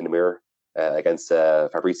 1 in the mirror against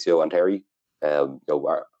Fabrizio and Terry.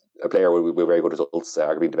 A player with very good results,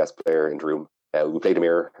 arguably the best player in the room. We played the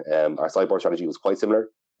mirror. Our sideboard strategy was quite similar.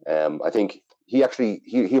 I think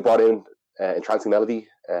he brought in Entrancing Melody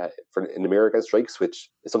in the mirror against Drakes, which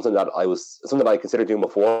is something that I considered doing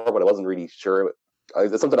before, but I wasn't really sure.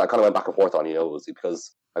 It's something that I kind of went back and forth on, was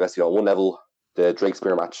because I guess on one level the Drakes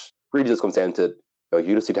mirror match really just comes down to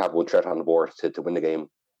you just need to have one threat on the board to win the game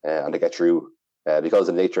and to get through because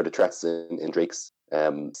of the nature of the threats in Drakes.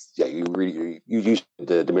 You use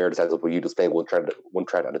the mirror to set up where you just play one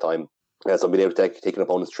threat at a time. So being able to take an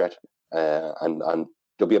opponent's threat and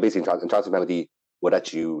you'll be basically Entrancing Melody would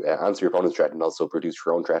let you answer your opponent's threat and also produce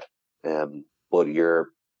your own threat.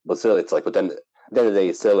 But still, it's like, but then at the end of the day,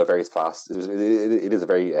 it's still a very fast. It is a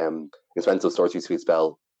very expensive Source Use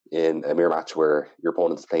spell in a mirror match where your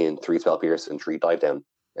opponent is playing 3 Spell Pierce and 3 Dive Down.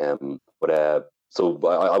 So it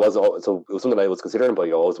was something I was considering, but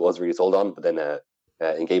I was really sold on. But then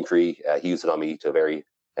in game 3, he used it on me to a very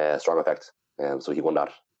strong effect. So he won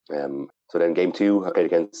that. So then game 2, I played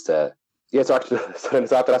against. So after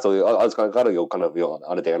that, so I was kind of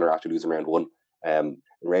on a downer after losing round 1. In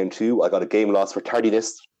round 2, I got a game loss for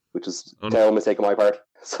tardiness, which was a terrible mistake on my part.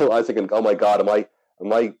 So I was thinking, oh my god, am I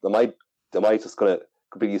just gonna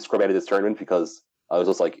completely scrub out of this tournament because I was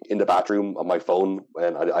just like in the bathroom on my phone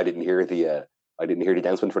and I didn't hear the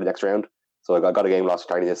announcement for the next round. So I got a game loss for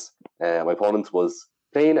tardiness. My opponent was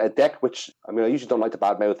playing a deck which, I usually don't like to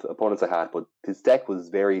badmouth opponents I had, but his deck was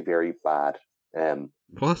very, very bad.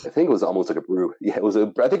 What? I think it was almost like a brew. Yeah, I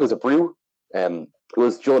think it was a brew. It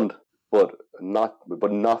was Jund, but not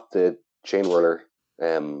the Chain Whirler.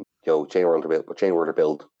 Chain Whirler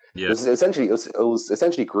build. Yeah. It was essentially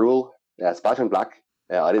Gruul, Splash and Black.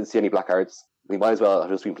 I didn't see any black cards. We might as well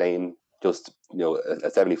have just been playing just a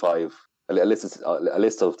 75, a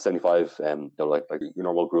list of 75. Like your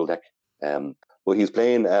normal Gruul deck. But he's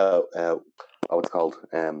playing what's it called?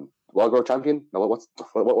 Wildgrowth Champion. No, what's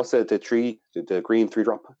the tree? The green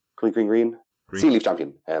 3-drop, green. Sea Leaf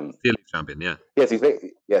Champion. Sea Leaf Champion, yeah. Yes.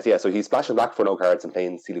 So he's splashing black for no cards and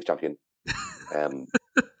playing Sea Leaf Champion.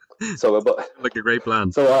 So, but like a great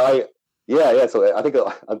plan. So So I think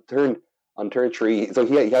on turn 3, so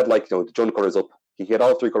he had like the Jund colors up. He had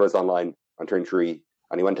all 3 colors online on turn 3,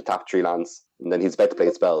 and he went to tap 3 lands, and then he's about to play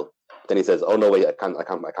a spell. Then he says, "Oh no, wait, I can't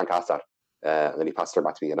cast that." And then he passed her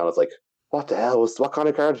back to me, and I was like, what the hell what kind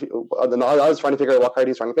of card? And I was trying to figure out what card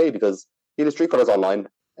he's trying to play because he has 3 colors online.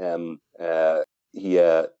 I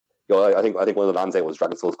think one of the lands out was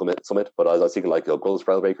Dragon Soul Summit, but I was thinking like Growth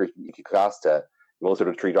Spellbreaker he could cast. Most of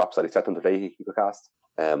the 3 drops that I set him to play he could cast.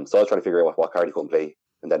 So I was trying to figure out what card he couldn't play,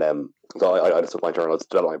 and then so I just took my turn. I was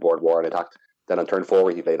developed my board, war and attacked. Then on turn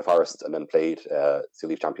 4 he played a Forest and then played Sea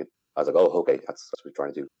Leaf Champion. I was like, oh, okay, that's what he's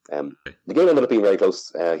trying to do. The game ended up being very close.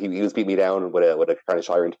 He was beating me down with a Carnage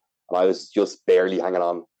Tyrant, and I was just barely hanging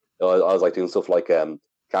on. I was like doing stuff like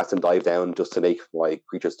cast and dive down just to make my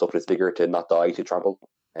creature's toughness bigger to not die to trample.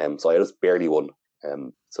 So I just barely won. I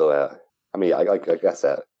guess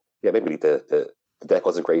maybe the deck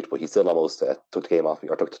wasn't great, but he still almost took the game off me,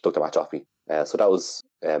 or took the match off me. So that was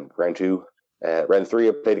round 2. Round 3,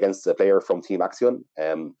 I played against a player from Team Axion,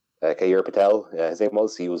 Kayir Patel. His name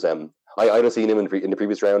was. He was. I had seen him in the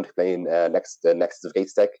previous round playing Nexus of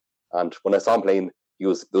Gates deck, and when I saw him playing, it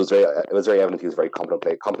was very evident he was a very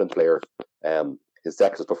competent player. His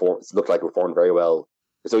deck looked like it performed very well.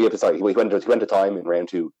 So he went to time in round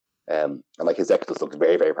 2, and like his deck just looked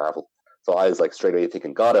very, very powerful. So I was like straight away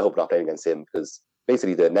thinking, God, I hope I'm not playing against him, because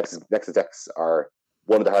basically the Nexus decks are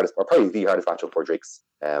one of the hardest, or probably the hardest matchup for Drakes.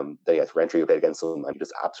 Then round 3 we played against him, and he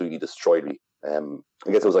just absolutely destroyed me.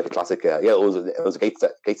 I guess it was like a classic. It was a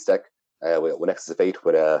Gates deck with Nexus of Fate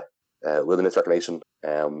with Wilderness Reclamation.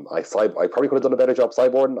 I probably could have done a better job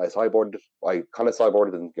sideboarding. I kind of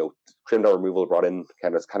sideboarded and trimmed out removal, brought in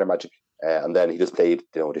counter magic, and then he just played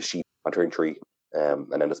the sheep on turn 3,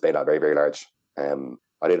 and then just made that very, very large.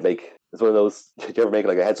 I did make, it's one of those, did you ever make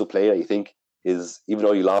like a heads up play that you think is, even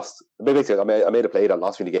though you lost, basically I made a play that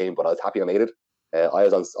lost me the game, but I was happy I made it. I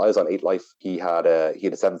was on 8 life. He had a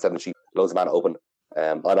 7/7 sheep, loads of mana open,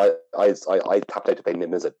 and I tapped out to play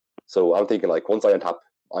Mizzet. So I'm thinking like once I untap,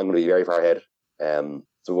 I'm going to be very far ahead.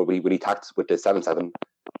 So when he tacked with the 7/7,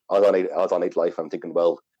 I was on 8 life. I'm thinking,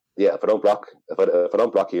 well, yeah, if I don't block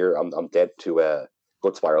here, I'm dead to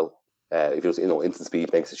Gut Spiral. If it was instant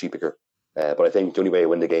speed makes a sheep picker. But I think the only way I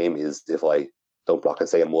win the game is if I don't block and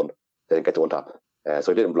stay in 1, then get to untap.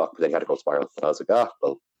 So I didn't block, but then he had to go Spiral. And I was like,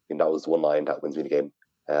 well. That was one line that wins me the game.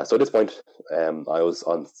 So at this point, I was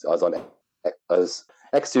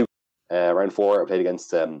X2 round 4. I played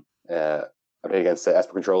against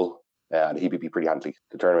Esper Control, and he beat me pretty handily.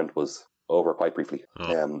 The tournament was over quite briefly.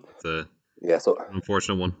 So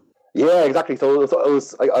unfortunate one. Yeah, exactly. So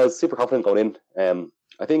I was super confident going in.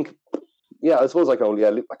 I think, I suppose round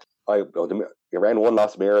 1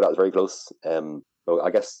 lost mirror. That was very close. So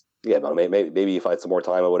I guess maybe if I had some more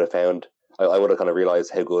time, I would have found. I would have kind of realised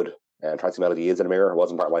how good Trancy Melody is in a mirror. It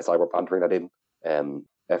wasn't part of my cyber bantering I did.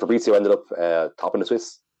 Fabrizio ended up topping the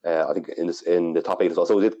Swiss. I think in the top 8 as well.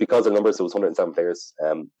 So it's because of numbers, it was 107 players.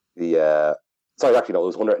 It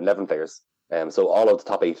was 111 players. So all of the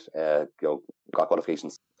top 8, got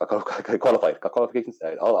qualifications. Got qualifications.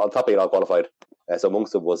 All top 8 all qualified. So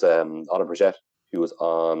amongst them was Anna Brichette, who was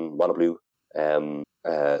on Mono Blue. I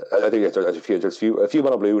think there's a few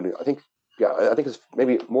Mono Blue. I think it's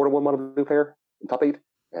maybe more than one Mono Blue player in top 8.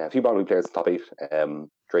 A few Mono Blue players in top 8.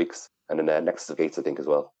 Drakes, and then Nexus of Gates, I think, as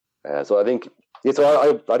well. So I think,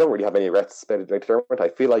 so I don't really have any regrets about the tournament. I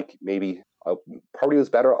feel like maybe I probably was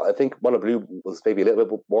better. I think Mono Blue was maybe a little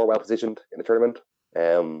bit more well positioned in the tournament.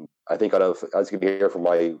 I think as you can hear from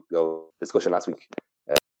my discussion last week,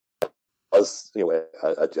 was a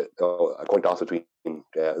coin toss between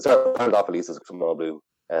started off at least as Mono Blue.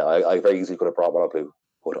 I very easily could have brought Mono Blue,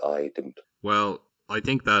 but I didn't. Well, I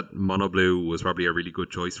think that Mono Blue was probably a really good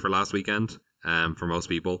choice for last weekend. For most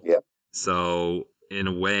people. Yeah. So in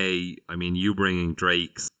a way, I mean, you bringing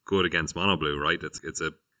Drake's good against Mono Blue, right? It's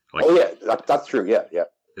a. That's true. Yeah.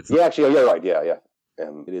 Actually, you're right. Yeah.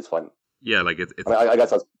 It is fun. Yeah, like it's. I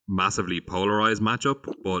guess that's massively polarized matchup,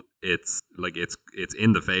 but it's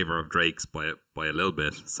in the favor of Drake's by a little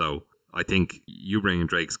bit. So I think you bringing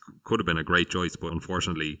Drake's could have been a great choice, but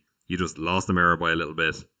unfortunately, you just lost the mirror by a little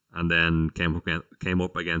bit, and then came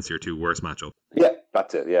up against your 2 worst matchups. Yeah,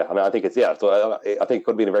 that's it. Yeah, I mean, I think it's So I think it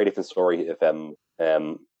could be a very different story if I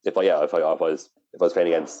was playing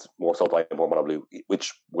against more Sultai and more Mono Blue,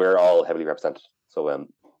 which we're all heavily represented. So I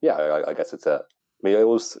guess it's it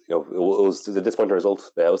was a disappointing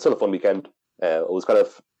result. It was still a fun weekend. It was one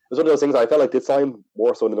of those things I felt like this time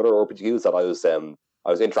more so in the other RPGs that I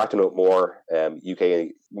was interacting with more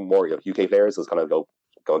UK players. It was kind of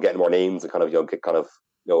getting more names and kind of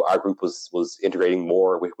our group was integrating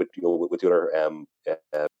more with the other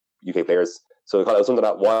UK players. So it was something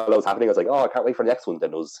that while it was happening, I was like, oh, I can't wait for the next one.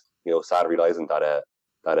 Then it was sad realizing that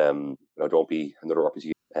there won't be another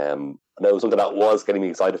RPG. And it was something that was getting me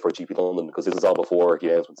excited for GP London, because this is all before the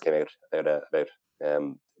announcements came out about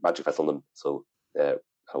Magic Fest London. So it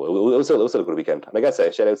was still a good weekend. And I guess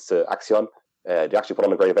shout outs to Axion. They actually put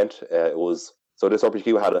on a great event. So this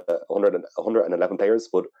RPQ had 111 players,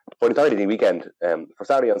 but for the entirety of the weekend, for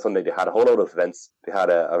Saturday and Sunday, they had a whole load of events. They had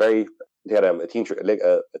a team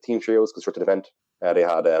trios constructed event. They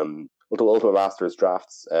had Ultimate Masters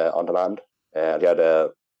drafts on demand. They had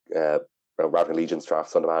Ravaging Legions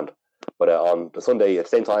drafts on demand. But on the Sunday, at the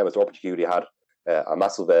same time as the RPQ, they had a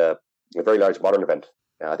massive, a very large modern event.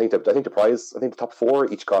 I think the prize, the top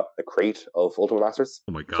 4 each got a crate of Ultimate Masters.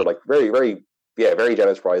 Oh my god! So like very, very, very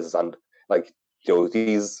generous prizes, and like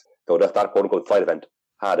that quote unquote side event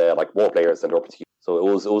had more players than the RPQ. So it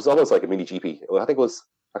was almost like a mini GP. I think it was,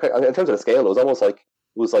 in terms of the scale, it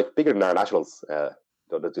was bigger than our nationals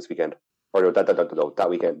this weekend, or that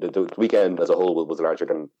weekend. The weekend as a whole was larger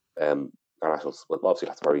than our nationals. But obviously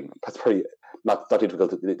that's very not too difficult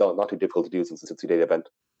to do since it's a 2-day event.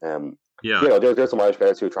 There's some Irish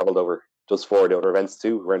players who travelled over just for the other events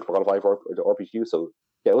too, around for qualifying for the RPQ. So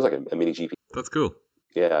it was like a mini GP. That's cool.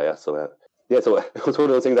 Yeah. So so it was one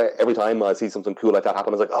of those things that every time I see something cool like that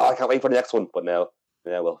happen, I was like, oh, I can't wait for the next one. But now,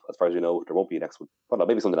 well, as far as you know, there won't be a next one. But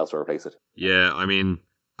maybe something else to replace it. Yeah, I mean,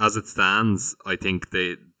 as it stands, I think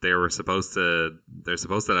they're supposed to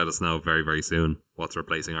let us know very, very soon what's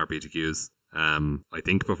replacing RPGQs. I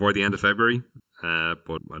think before the end of February,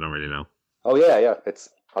 but I don't really know. Oh yeah.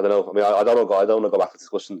 I don't know. I mean, I don't want to go back to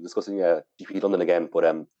discussing GP London again, but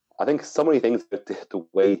I think so many things with the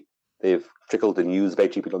way they've trickled the news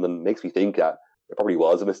about GP London makes me think that it probably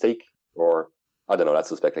was a mistake, or I don't know. That's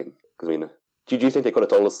suspecting. Because I mean, do you think they could have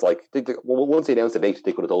told us once they announced the date,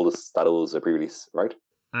 they could have told us that it was a pre-release, right?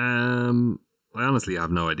 I honestly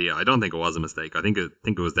have no idea. I don't think it was a mistake. I think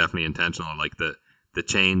it was definitely intentional. Like the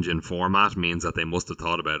change in format means that they must have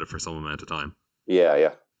thought about it for some amount of time.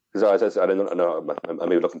 Yeah. Because I don't know. I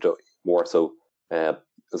may be looking to more. So it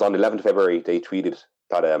was on the 11th of February. They tweeted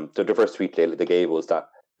that the first tweet they gave was that.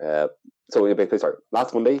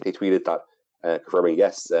 Last Monday they tweeted that confirming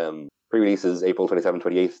yes, pre-releases April 27th,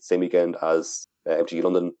 28th, same weekend as MTG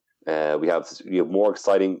London. We have more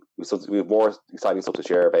exciting stuff to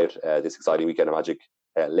share about this exciting weekend of Magic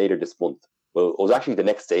later this month. Well, it was actually the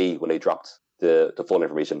next day when they dropped the full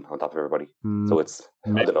information on top of everybody. So it's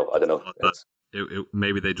I don't know.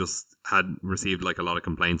 Maybe they just had received like a lot of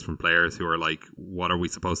complaints from players who are like, "What are we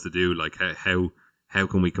supposed to do? Like, how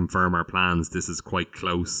can we confirm our plans? This is quite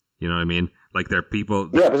close." You know what I mean? Like, there are people.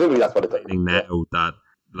 Yeah, presumably that's what it's now that.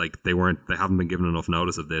 Like they haven't been given enough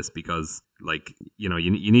notice of this because, like, you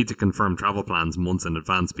need to confirm travel plans months in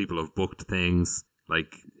advance. People have booked things.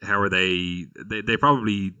 Like, how are they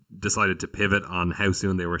probably decided to pivot on how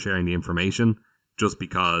soon they were sharing the information just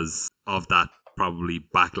because of that probably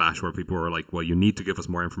backlash where people were like, well, you need to give us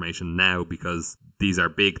more information now because these are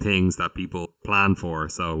big things that people plan for.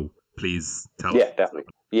 So please tell us. Yeah, definitely.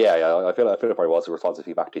 Yeah. I feel it probably was a responsive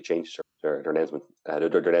feedback. They changed their announcement, their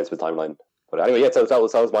announcement timeline. But anyway, so that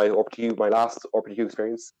was my last RPTQ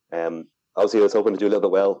experience. Obviously, I was hoping to do a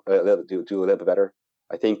little bit do a little bit better.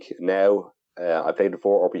 I think now I played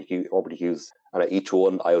 4 RPTQs, and at each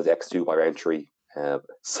one I was X2 by round 3.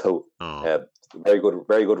 Very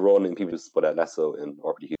good run in PvPs, but less so in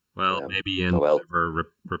RPTQ. Well, maybe in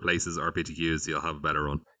whatever replaces RPTQs, you'll have a better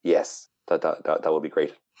run. Yes, that would be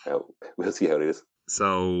great. We'll see how it is.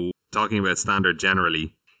 So, talking about Standard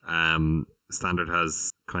generally, Standard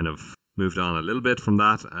has kind of moved on a little bit from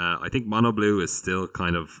that. I think Mono Blue is still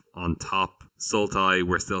kind of on top. Sultai,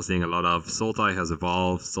 we're still seeing a lot of. Sultai has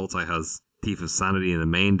evolved. Sultai has Thief of Sanity in the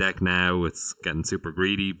main deck now. It's getting super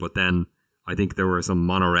greedy. But then I think there were some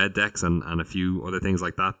mono red decks and a few other things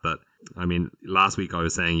like that. I mean, last week I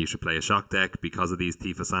was saying you should play a shock deck because of these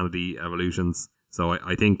Thief of Sanity evolutions. So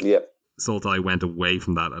I think Sultai went away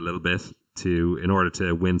from that a little bit in order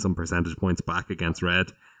to win some percentage points back against red.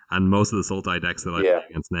 And most of the Sultai decks that I play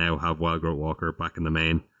against now have Wild Growth Walker back in the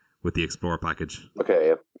main with the Explore package.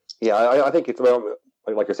 Okay, yeah. I think it's, well,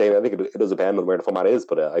 like you're saying, I think it does depend on where the format is,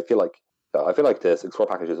 but I feel like this Explore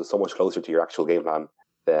package is so much closer to your actual game plan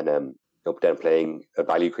than playing a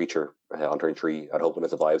value creature on turn 3 and hoping it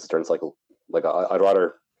survives the turn cycle. Like I'd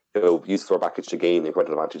rather use Explore package to gain incremental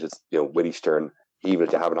advantages with each turn, even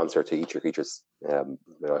if you have an answer to each of your creatures.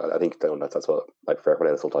 I think that's what I prefer when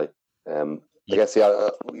I Sultai. I guess,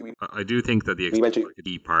 I do think that the Explore is a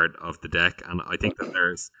key part of the deck, and I think that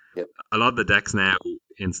there's a lot of the decks now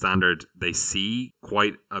in Standard, they see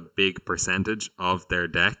quite a big percentage of their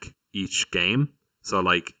deck each game. So,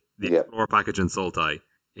 like, the Explore package in Sultai,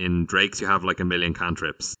 in Drakes you have like a million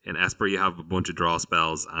cantrips, in Esper you have a bunch of draw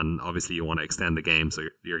spells, and obviously you want to extend the game, so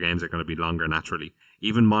your games are going to be longer naturally.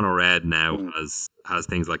 Even Mono Red now has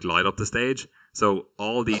things like Light Up the Stage, so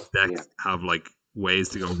all these decks have like ways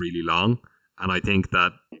to go really long. And I think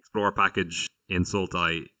that Explore package in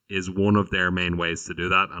Sultai is one of their main ways to do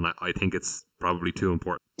that, and I think it's probably too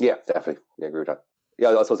important. Yeah, definitely. Yeah, I agree with that. Yeah,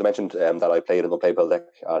 I suppose I mentioned that I played an unplayable deck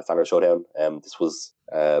at Standard Showdown. This was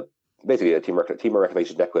basically a team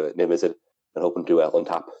reclamation deck with Niv Mizzet and hoping to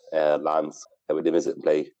untap lands with Niv Mizzet and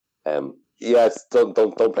play.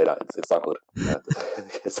 Don't play that. It's not good.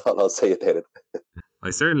 It's all I'll say about it.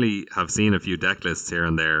 I certainly have seen a few deck lists here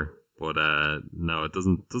and there. But no, it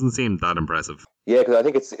doesn't seem that impressive. Yeah, because I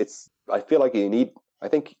think it's. I feel like I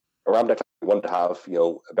think a Ram deck you want to have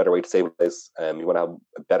a better way to stabilize. You want to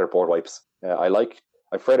have better board wipes. I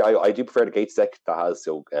do prefer the Gates deck that has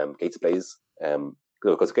Gates Blaze.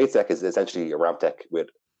 Because Gates deck is essentially a ramp deck with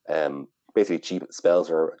basically cheap spells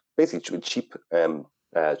or basically cheap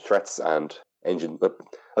threats and engine. But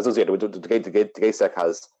as I was saying, the Gates deck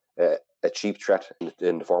has a cheap threat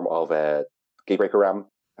in the form of Gatebreaker Ram.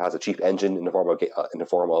 Has a cheap engine in the form of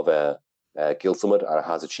Guild Summit, and it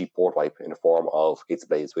has a cheap board wipe in the form of Gates of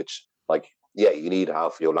Blaze, which, you need to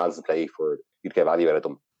have lands in play for you to get value out of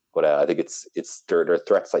them. But I think it's there are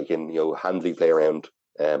threats that you can handily play around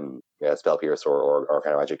Spell Pierce or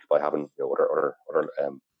kind of Magic by having other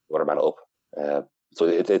mana up. So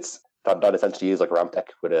it's that essentially is like a ramp deck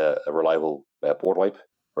with a reliable board wipe,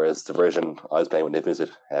 whereas the version I was playing with Niv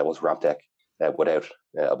Mizzet was ramp deck without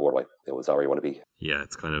a board wipe. It was where you want to be. Yeah,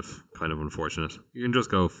 it's kind of unfortunate. You can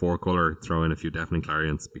just go 4-color, throw in a few Deafening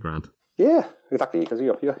Clarions, be grand. Yeah, exactly. Because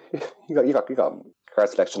you got card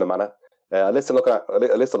selection and mana. A list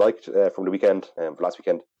I liked from the weekend, from last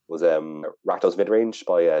weekend, was Rakdos Midrange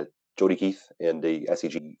by Jody Keith in the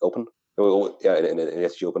SCG Open. Yeah, in the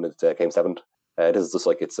SCG Open, it came 7th. This is just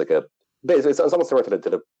like it's almost similar to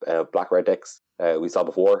the black red decks we saw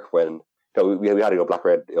before when we had black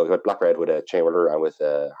red. We had black red with a Chainwhirler and with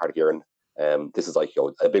Heart of Ghyran. This is like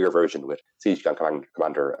a bigger version with Siege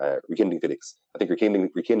Commander, Rekindling Phoenix. I think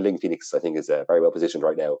Rekindling Phoenix, I think, is very well positioned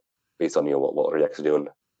right now based on what other decks are doing.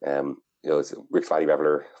 It's Rick's Valley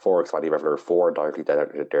Reveler, 4 Rick's Valley Reveler, 4 Direly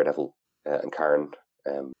Daredevil, and Karn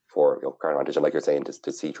for card advantage. And like you're saying,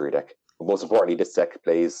 to see through your deck. But most importantly, this deck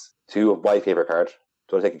plays 2 of my favorite cards.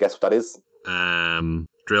 Do you want to take a guess what that is?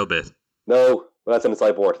 Drill Bit. No, well, that's on the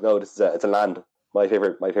sideboard. No, this is it's a land. My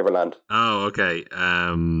favorite land. Oh, okay.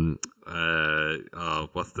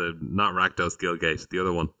 What's the not Rakdos Guildgate? The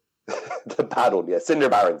other one. The bad one, yeah. Cinder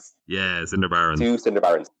Barons. Yeah, Cinder Barons. 2 Cinder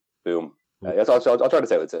Barons. Boom. I'll try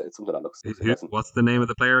this out. It's something that looks. What's the name of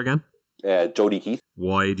the player again? Jody Keith.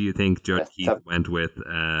 Why do you think Jody Keith went with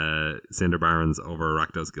Cinder Barons over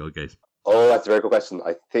Rakdos Guildgate? Oh, that's a very good question.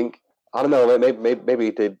 I think I don't know. Maybe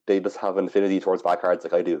they just have an affinity towards bad cards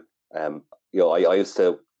like I do. I used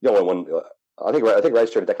to when I think I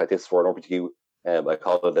registered a deck like this for an RPTQ. I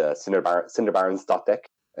called it Cinder Barons deck.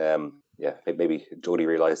 Maybe Jody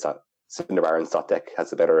realised that Cinder Barons deck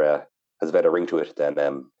has a better ring to it than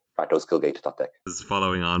Rakdos Guildgate deck. This is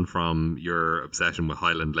following on from your obsession with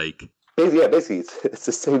Highland Lake. Basically, it's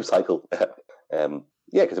the same cycle. Because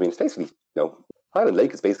it's basically Highland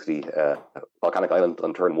Lake is basically Volcanic Island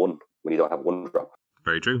on turn 1 when you don't have 1-drop.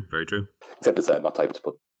 Very true, very true. Except it's not typed,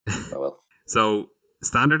 but oh well. So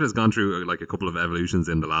Standard has gone through like a couple of evolutions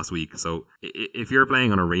in the last week. So if you're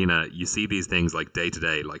playing on Arena, you see these things like day to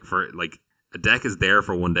day. Like for like a deck is there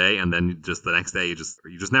for one day, and then just the next day you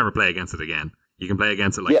just never play against it again. You can play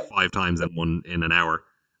against it 5 times in an hour,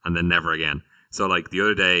 and then never again. So like the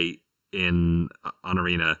other day on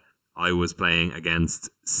Arena, I was playing against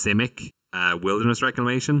Simic Wilderness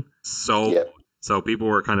Reclamation. So people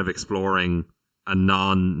were kind of exploring a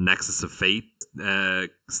non-Nexus of Fate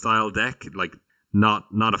style deck, like not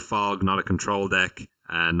a fog, not a control deck,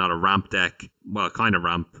 not a ramp deck. Well, kind of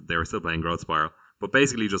ramp. They were still playing Growth Spiral, but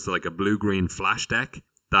basically just like a blue-green flash deck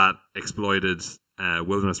that exploited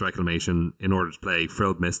Wilderness Reclamation in order to play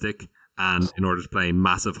Frilled Mystic and in order to play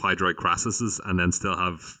massive Hydroid Crassuses and then still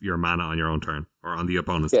have your mana on your own turn or on the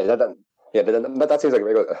opponent's. Yeah, that seems like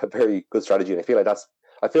a very good strategy, and I feel like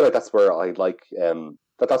that's where I like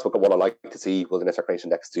that's what I like to see Wilderness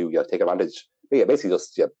Reclamation decks to take advantage. Yeah, basically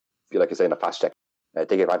just feel like you're saying a flash deck,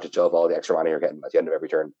 take advantage of all the extra mana you're getting at the end of every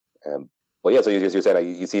turn. But yeah, so you're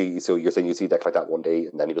saying you see a deck like that one day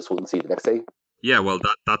and then you just wouldn't see it the next day. Yeah, well,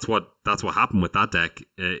 that's what happened with that deck.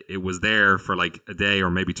 It was there for like a day or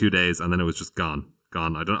maybe 2 days, and then it was just gone.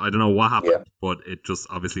 I don't know what happened, but it just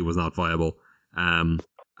obviously was not viable.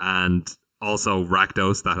 And also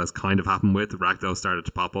Rakdos, that has kind of happened with. Rakdos started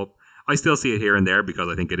to pop up. I still see it here and there because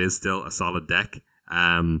I think it is still a solid deck.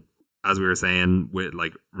 As we were saying with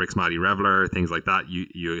like Rick's Valley Reveler, things like that,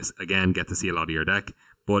 you again get to see a lot of your deck,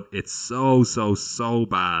 but it's so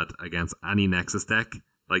bad against any Nexus deck.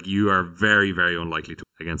 Like you are very, very unlikely to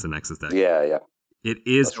against a Nexus deck. Yeah. It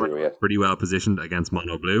is pretty well positioned against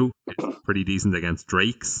Mono Blue. It's pretty decent against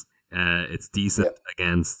Drakes. It's decent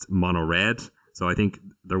against Mono Red. So I think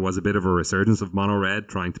there was a bit of a resurgence of Mono Red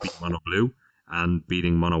trying to beat Mono Blue and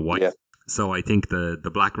beating Mono White. Yeah. So I think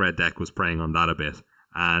the Black Red deck was preying on that a bit.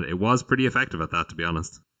 And it was pretty effective at that, to be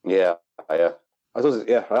honest. Yeah. I suppose,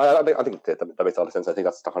 I think that makes a lot of sense. I think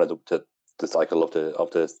that's kind of the cycle of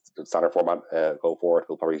the standard format going forward.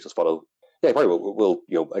 We'll probably just follow. Yeah, probably we'll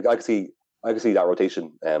I can see that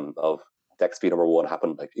rotation of deck speed number 1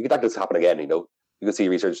 happen. Like you could this happen again. You can see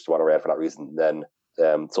research to Mono Red for that reason. Then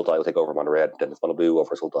Sultai will take over Mono Red. Then it's Mono Blue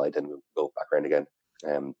over Sultai. Then we'll go back around again.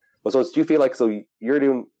 But so do you feel like you're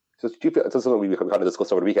doing? So do you feel it's something we kind of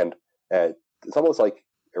discussed over the weekend? It's almost like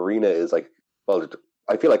Arena is like, well,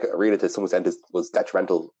 I feel like Arena to some extent was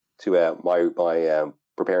detrimental to my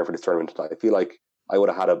preparing for this tournament. I feel like I would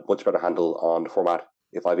have had a much better handle on the format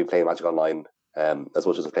if I'd been playing Magic Online as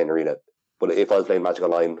much as I was playing Arena. But if I was playing Magic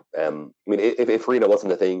Online, if Arena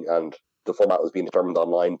wasn't a thing and the format was being determined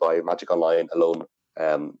online by Magic Online alone,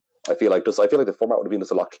 I feel like the format would have been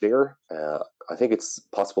just a lot clearer. I think it's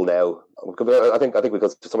possible now. I think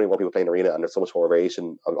because there's so many more people playing Arena and there's so much more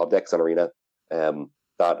variation of decks on Arena,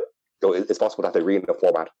 that it's possible that the Arena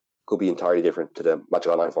format could be entirely different to the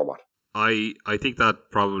Magic Online format. I think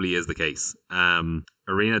that probably is the case.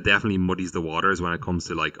 Arena definitely muddies the waters when it comes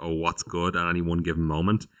to like, oh, what's good at any one given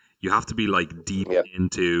moment. You have to be like deep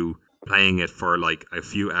into playing it for like a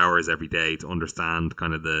few hours every day to understand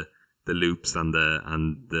kind of the loops and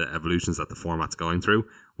the evolutions that the format's going through.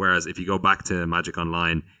 Whereas if you go back to Magic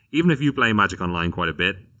Online, even if you play Magic Online quite a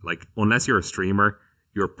bit, like unless you're a streamer,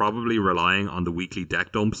 you're probably relying on the weekly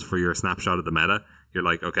deck dumps for your snapshot of the meta. You're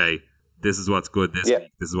like, okay, this is what's good this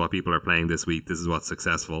week. This is what people are playing this week. This is what's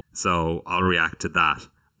successful. So I'll react to that.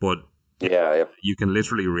 But you can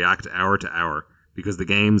literally react hour to hour because the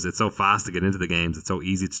games, it's so fast to get into the games. It's so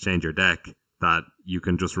easy to change your deck that you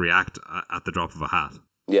can just react at the drop of a hat.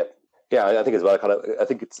 Yeah. Yeah, I think as well. I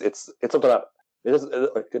think it's something that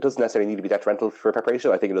it doesn't necessarily need to be detrimental for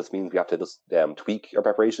preparation. I think it just means we have to just tweak our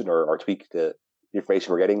preparation or tweak the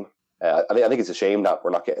information we're getting. I think it's a shame that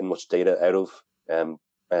we're not getting much data out of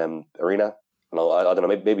Arena. I don't know.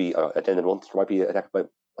 Maybe at the end of the month there might be a deck, but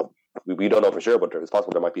we don't know for sure. But it's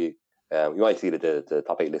possible there might be. You might see the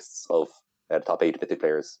top 8 lists of the top 8 Mythic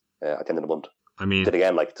players at the end of the month. I mean, then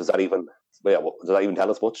again, like does that even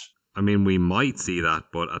tell us much? I mean, we might see that,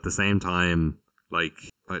 but at the same time, like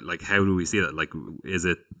how do we see that? Like, is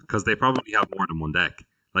it because they probably have more than one deck?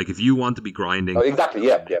 Like, if you want to be grinding exactly,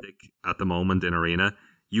 at the moment in Arena,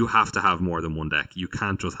 you have to have more than one deck. You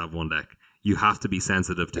can't just have one deck. You have to be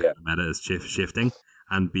sensitive to how the meta is shifting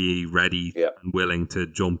and be ready and willing to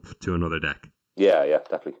jump to another deck. Yeah,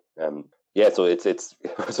 definitely. So it's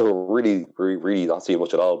so really not seeing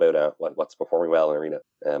much at all about what's performing well in Arena.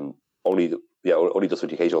 Only just with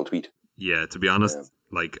the occasional tweet. Yeah, to be honest,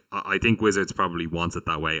 like I think Wizards probably wants it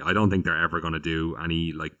that way. I don't think they're ever going to do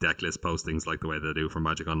any like deck list postings like the way they do for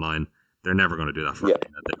Magic Online. They're never going to do that for Arena.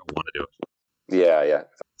 They don't want to do it. Yeah.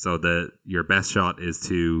 So your best shot is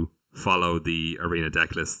to follow the Arena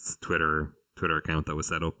deck lists Twitter account that was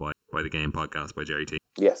set up by the Game Podcast by Jerry T.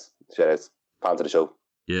 Yes, fans of the show.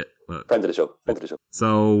 Yeah, friends of the show.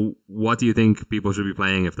 So, what do you think people should be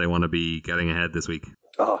playing if they want to be getting ahead this week?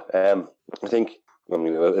 I think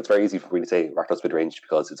it's very easy for me to say Rakdos Midrange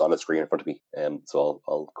because it's on the screen in front of me. So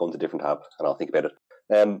I'll go into a different tab and I'll think about it.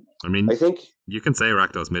 I think you can say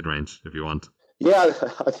Rakdos Midrange if you want. Yeah,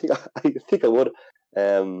 I think I would.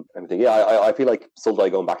 I feel like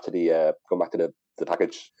Sultai going back to the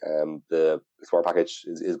package, the Explorer package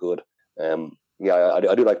is good. I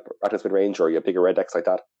do like Rakdos Midrange or bigger red decks like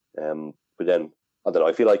that. But then I don't know.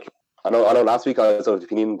 I feel like I know last week I was of the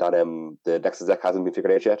opinion that the Nexus deck hasn't been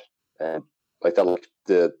figured out yet. I felt like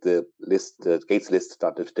the list, the Gates list,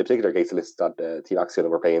 that the particular Gates list that Team Axion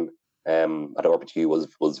were playing at RPTQ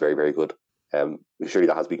was very, very good. Surely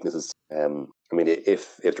that has weaknesses.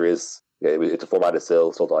 If there is, if the format is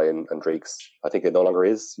still Sultai and Drake's, I think it no longer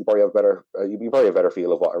is. You probably have a better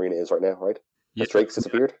feel of what Arena is right now, right? Has Drake's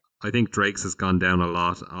disappeared? I think Drake's has gone down a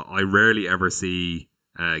lot. I rarely ever see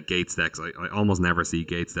Gates decks. I almost never see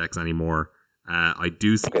Gates decks anymore. I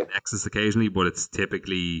do see Nexus occasionally, but it's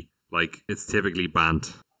typically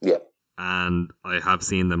banned. Yeah. And I have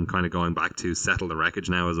seen them kind of going back to Settle the Wreckage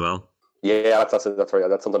now as well. Yeah, that's right.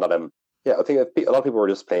 That's something that I think a lot of people were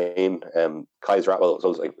just playing Kai's Wrath. Well, so it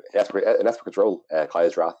was like in Esper Control,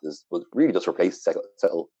 Kai's Wrath was really just replaced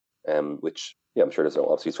Settle, which I'm sure there's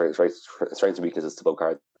obviously strengths and weaknesses to both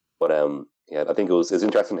cards. But I think it was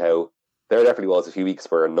interesting how there definitely was a few weeks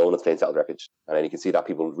where no one was playing Settle the Wreckage, and then you can see that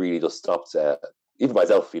people really just stopped. Even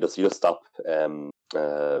myself, you just stop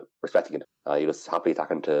respecting it. You just happily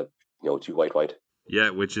attacking to two white.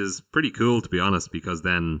 Yeah, which is pretty cool to be honest, because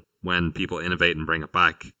then when people innovate and bring it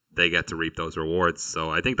back, they get to reap those rewards.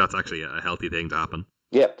 So I think that's actually a healthy thing to happen.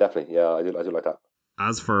 Yeah, definitely. Yeah, I do like that.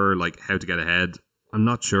 As for like how to get ahead, I'm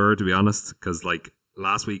not sure to be honest, because like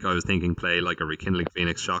last week I was thinking play like a Rekindling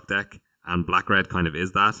Phoenix shock deck, and black red kind of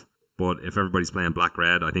is that. But if everybody's playing black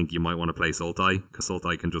red, I think you might want to play Sultai, because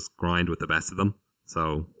Sultai can just grind with the best of them.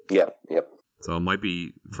 So yep. So it might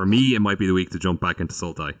be the week to jump back into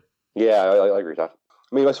Sultai. Yeah, I agree with that.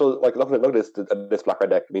 I mean, I suppose like looking at this black red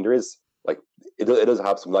deck. I mean, there is like it does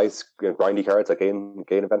have some nice grindy cards that gain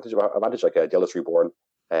advantage like Jealous Reborn,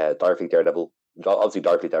 Direfleet Daredevil. Obviously,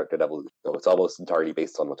 Direfleet Daredevil. It's almost entirely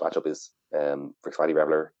based on what the matchup is. For Xfinity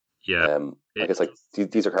Reveler. Yeah. I guess like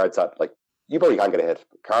these are cards that like you probably can't get ahead.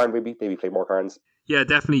 Karn maybe play more Karns. Yeah,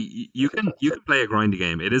 definitely. You can play a grindy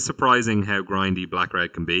game. It is surprising how grindy black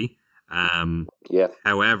red can be.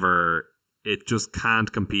 However, it just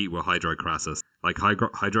can't compete with Hydroid Krasis. Like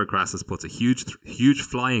Hydroid Krasis puts a huge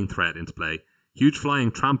flying threat into play, huge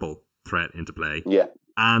flying trample threat into play,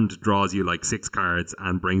 and draws you like 6 cards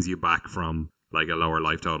and brings you back from like a lower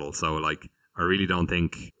life total. So like I really don't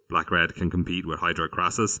think black red can compete with Hydroid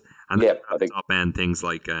Krasis. And I think top end things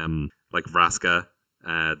like like Vraska,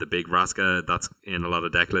 the big Vraska, that's in a lot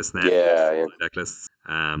of deck lists now. Yeah. Deck lists.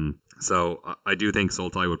 So I do think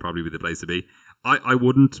Sultai would probably be the place to be. I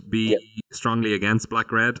wouldn't be strongly against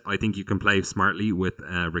Black Red. I think you can play smartly with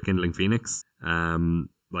Rekindling Phoenix.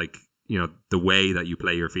 Like, you know, the way that you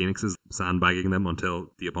play your Phoenixes, sandbagging them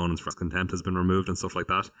until the opponent's first contempt has been removed and stuff like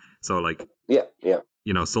that. So, like,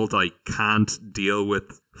 you know, Sultai can't deal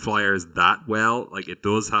with flyers that well. Like, it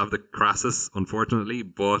does have the Crassus, unfortunately,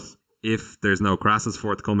 but if there's no Crassus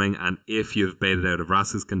forthcoming, and if you've baited out of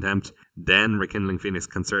Vraska's contempt, then Rekindling Phoenix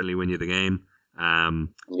can certainly win you the game. I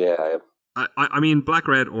mean, Black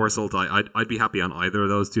Red or Sultai, I'd be happy on either of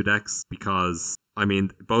those two decks, because I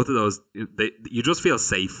mean, both of those, you just feel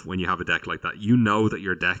safe when you have a deck like that. You know that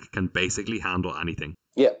your deck can basically handle anything.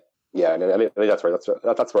 Yeah. And I mean that's right.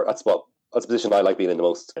 That's the position I like being in the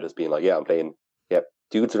most. Just being like, I'm playing,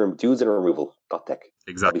 dudes in removal. Got deck.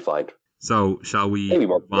 Exactly. That'll be fine. So shall we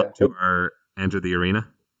move on to our enter the arena?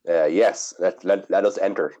 Yes. Let us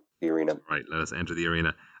enter the arena. Right. Let us enter the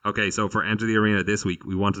arena. Okay, so for Enter the Arena this week,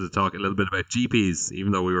 we wanted to talk a little bit about GPs,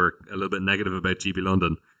 even though we were a little bit negative about GP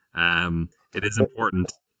London. It is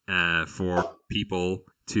important for people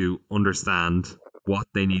to understand what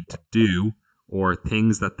they need to do or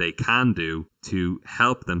things that they can do to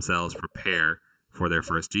help themselves prepare for their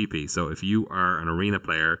first GP. So if you are an arena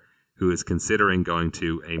player who is considering going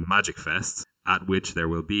to a Magic Fest, at which there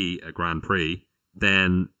will be a Grand Prix,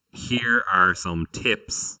 then here are some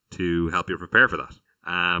tips to help you prepare for that.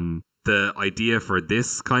 The idea for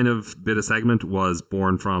this kind of bit of segment was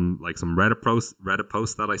born from like some Reddit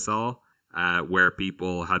posts that I saw, where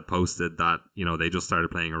people had posted that, you know, they just started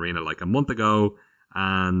playing Arena like a month ago,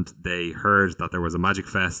 and they heard that there was a Magic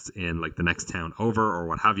Fest in like the next town over or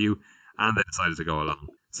what have you, and they decided to go along.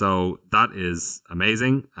 So that is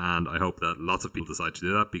amazing, and I hope that lots of people decide to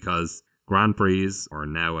do that, because Grand Prix, or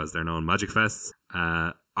now as they're known, Magic Fests,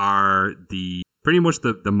 are the pretty much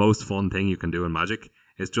the most fun thing you can do in Magic.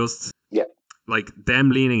 It's just like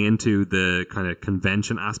them leaning into the kind of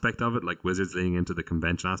convention aspect of it, like Wizards leaning into the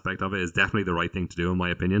convention aspect of it, is definitely the right thing to do in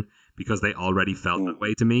my opinion, because they already felt that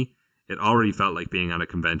way to me. It already felt like being at a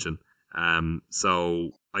convention.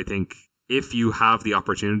 So I think if you have the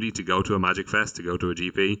opportunity to go to a Magic Fest, to go to a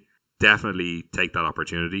GP, definitely take that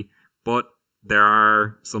opportunity. But there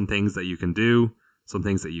are some things that you can do, some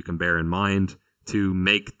things that you can bear in mind to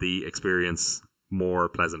make the experience more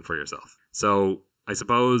pleasant for yourself. So I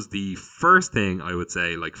suppose the first thing I would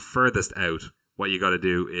say, like furthest out, what you got to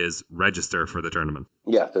do is register for the tournament.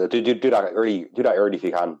 Yeah, do that early. Do that early if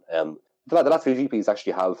you can. The last few GPs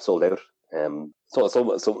actually have sold out. So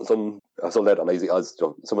some sold out on easy odds.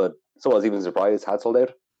 Some I was even surprised had sold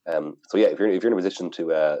out. So yeah, if you're in a position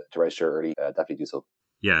to register early, definitely do so.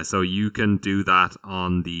 Yeah, so you can do that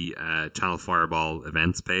on the Channel Fireball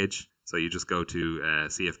events page. So you just go to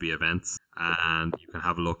CFB events and you can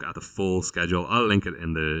have a look at the full schedule. I'll link it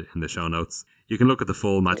in the show notes. You can look at the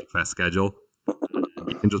full Magic Fest schedule.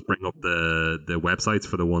 You can just bring up the websites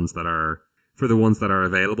for the ones that are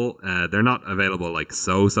available. They're not available like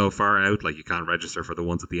so far out. Like you can't register for the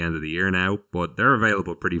ones at the end of the year now, but they're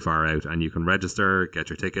available pretty far out, and you can register, get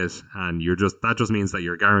your ticket, and that just means that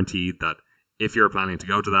you're guaranteed that if you're planning to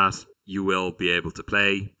go to that, you will be able to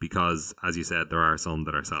play, because as you said, there are some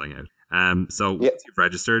that are selling out. So once you've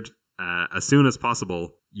registered, as soon as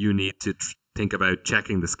possible, you need to think about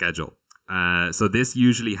checking the schedule. So this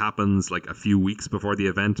usually happens like a few weeks before the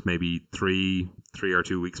event, maybe three or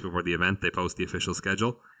 2 weeks before the event, they post the official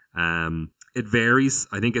schedule. It varies.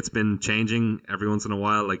 I think it's been changing every once in a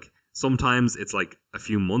while. Like sometimes it's like a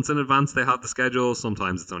few months in advance they have the schedule.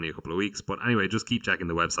 Sometimes it's only a couple of weeks. But anyway, just keep checking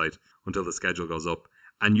the website until the schedule goes up,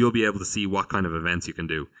 and you'll be able to see what kind of events you can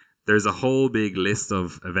do. There's a whole big list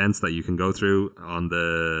of events that you can go through on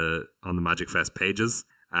the Magic Fest pages.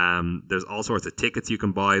 There's all sorts of tickets you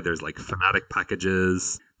can buy. There's like Fnatic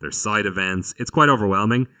packages. There's side events. It's quite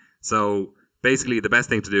overwhelming. So basically the best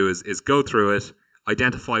thing to do is go through it,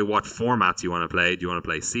 identify what formats you want to play. Do you want to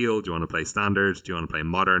play Sealed? Do you want to play Standard? Do you want to play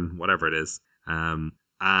Modern? Whatever it is.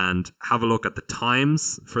 And have a look at the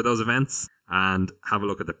times for those events, and have a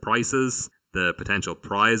look at the prices, the potential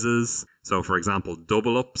prizes. So for example,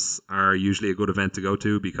 double ups are usually a good event to go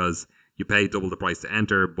to, because you pay double the price to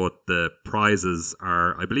enter, but the prizes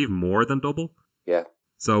are, I believe, more than double. Yeah.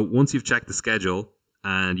 So once you've checked the schedule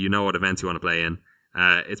and you know what events you want to play in,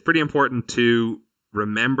 it's pretty important to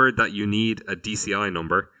remember that you need a DCI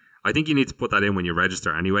number. I think you need to put that in when you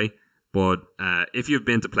register anyway, but if you've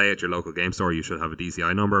been to play at your local game store, you should have a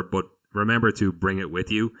DCI number, but remember to bring it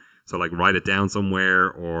with you. So like write it down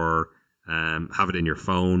somewhere, or have it in your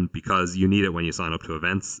phone, because you need it when you sign up to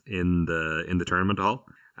events in the tournament hall.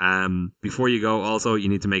 Before you go, also, you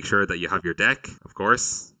need to make sure that you have your deck, of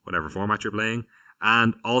course, whatever format you're playing.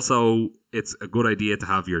 And also, it's a good idea to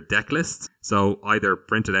have your deck list. So either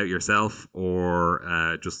print it out yourself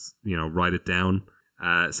or just, write it down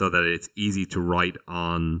so that it's easy to write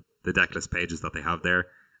on the deck list pages that they have there.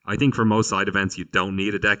 I think for most side events, you don't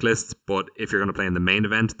need a deck list, but if you're going to play in the main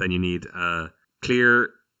event, then you need a clear,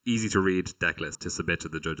 easy to read deck list to submit to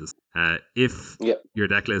the judges. If your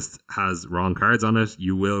deck list has wrong cards on it,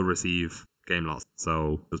 you will receive game loss.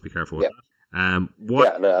 So just be careful with that.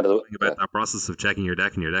 About that process of checking your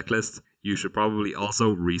deck and your deck list, you should probably also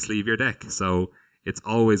re-sleeve your deck. So it's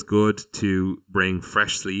always good to bring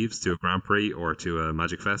fresh sleeves to a Grand Prix or to a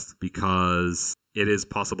Magic Fest, because it is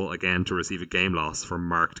possible again to receive a game loss for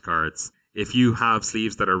marked cards. If you have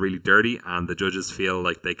sleeves that are really dirty and the judges feel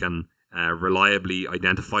like they can reliably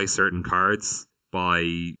identify certain cards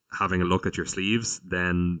by having a look at your sleeves,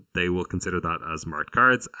 then they will consider that as marked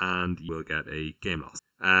cards and you will get a game loss.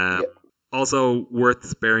 Also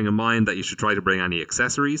worth bearing in mind that you should try to bring any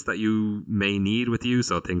accessories that you may need with you,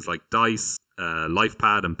 so things like dice, life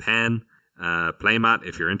pad and pen, playmat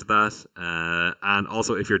if you're into that, and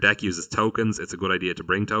also if your deck uses tokens, it's a good idea to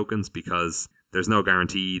bring tokens, because there's no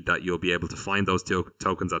guarantee that you'll be able to find those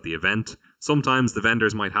tokens at the event. Sometimes the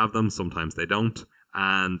vendors might have them, sometimes they don't,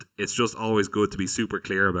 and it's just always good to be super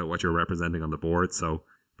clear about what you're representing on the board, so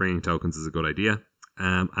bringing tokens is a good idea.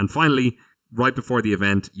 And finally, right before the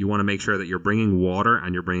event, you want to make sure that you're bringing water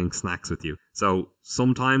and you're bringing snacks with you. So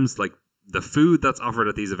sometimes, like, the food that's offered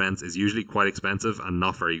at these events is usually quite expensive and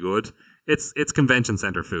not very good. It's convention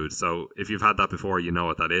center food, so if you've had that before, you know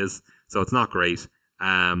what that is. So it's not great.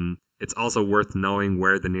 It's also worth knowing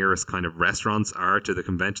where the nearest kind of restaurants are to the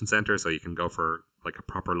convention center, so you can go for like a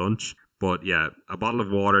proper lunch. But yeah, a bottle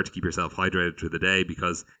of water to keep yourself hydrated through the day,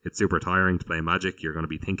 because it's super tiring to play Magic. You're going to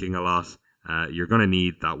be thinking a lot. You're going to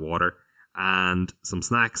need that water. And some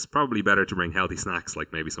snacks, probably better to bring healthy snacks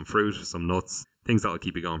like maybe some fruit, some nuts, things that will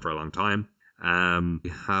keep you going for a long time.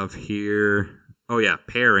 We have here,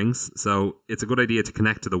 pairings. So it's a good idea to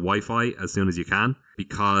connect to the Wi-Fi as soon as you can,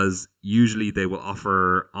 because usually they will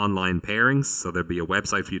offer online pairings. So there'll be a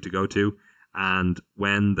website for you to go to, and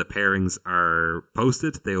when the pairings are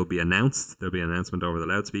posted, they will be announced. There'll be an announcement over the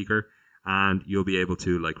loudspeaker, and you'll be able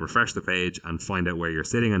to like refresh the page and find out where you're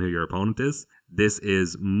sitting and who your opponent is. This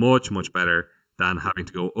is much, much better than having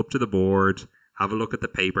to go up to the board, have a look at the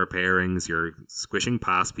paper pairings. You're squishing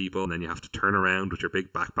past people, and then you have to turn around with your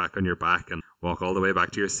big backpack on your back and walk all the way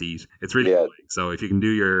back to your seat. It's really annoying. So if you can do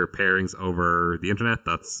your pairings over the internet,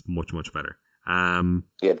 that's much, much better. Does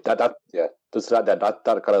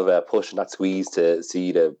that kind of push and that squeeze to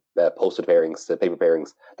see the posted pairings, the paper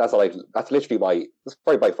pairings. That's literally that's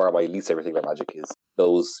probably by far my least favorite thing about Magic, is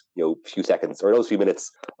those few seconds or those few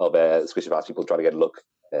minutes of squishing past people trying to get a look.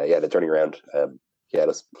 They're turning around.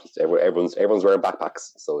 Everyone's wearing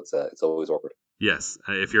backpacks, so it's always awkward. Yes,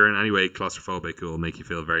 if you're in any way claustrophobic, it will make you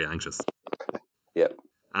feel very anxious. Yeah.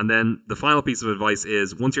 And then the final piece of advice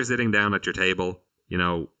is, once you're sitting down at your table,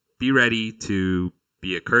 be ready to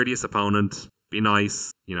be a courteous opponent, be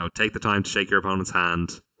nice, take the time to shake your opponent's hand,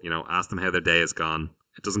 ask them how their day has gone.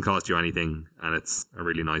 It doesn't cost you anything, and it's a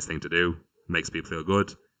really nice thing to do. It makes people feel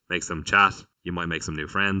good, makes them chat, you might make some new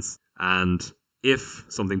friends, and if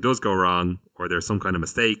something does go wrong, or there's some kind of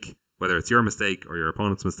mistake, whether it's your mistake or your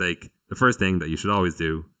opponent's mistake, the first thing that you should always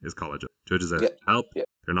do is call a judge. Judges are there to help. Yeah.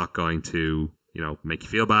 They're not going to, make you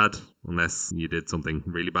feel bad unless you did something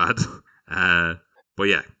really bad. But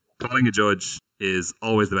yeah, calling a judge is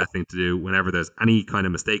always the best thing to do whenever there's any kind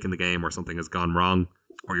of mistake in the game, or something has gone wrong,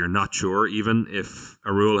 or you're not sure even if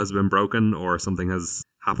a rule has been broken or something has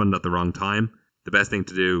happened at the wrong time. The best thing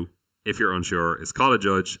to do, if you're unsure, is call a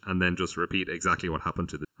judge and then just repeat exactly what happened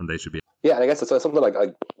to them, and they should be. Yeah, and I guess it's something like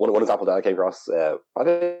one example that I came across. I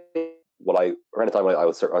think around the time I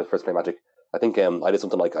was first playing Magic, I think I did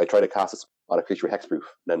something like I tried to cast it on a creature hexproof,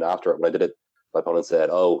 and then after when I did it, my opponent said,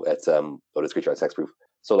 "It's this creature is hexproof."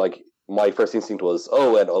 So like my first instinct was,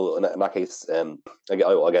 in that case, I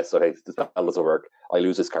guess okay, this battle doesn't work. I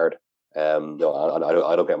lose this card. I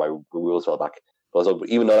don't get my rules spell back. So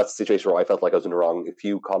even though that's a situation where I felt like I was doing it wrong, if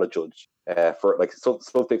you call a judge for like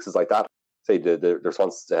some fixes like that, say the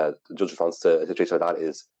response, the judge response to a situation like that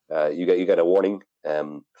is you get a warning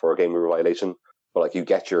for a game rule violation, but like you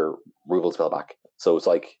get your rule spell back. So it's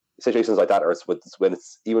like situations like that, or it's when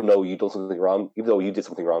it's even though you did something wrong,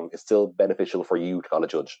 it's still beneficial for you to call a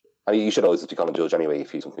judge. I mean, you should always call a judge anyway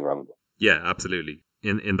if you do something wrong. Yeah, absolutely.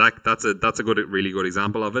 In that's a really good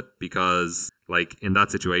example of it, because like in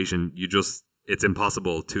that situation, it's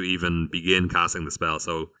impossible to even begin casting the spell.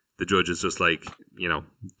 So the judge is just like,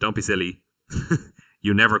 don't be silly.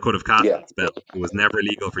 you never could have cast that spell. It was never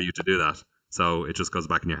legal for you to do that. So it just goes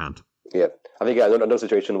back in your hand. Yeah, I think another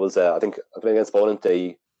situation was I think against opponent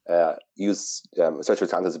they used Search for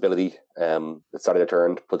Santa's ability at the start of their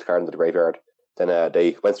turn, put the card into the graveyard. Then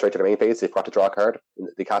they went straight to the main phase. They forgot to draw a card.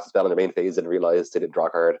 They cast a spell in the main phase and realized they didn't draw a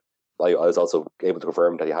card. I was also able to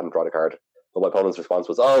confirm that he hadn't drawn a card. But my opponent's response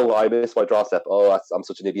was, "Oh, I missed my draw step. Oh, I'm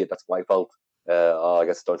such an idiot. That's my fault. I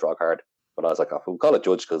guess don't draw a card." But I was like, we'll call it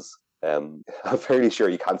judge because I'm fairly sure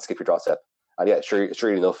you can't skip your draw step. And yeah,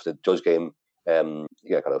 sure enough, the judge game,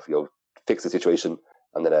 fix the situation,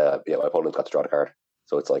 and then my opponent got to draw the card.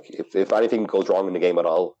 So it's like if anything goes wrong in the game at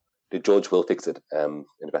all, the judge will fix it in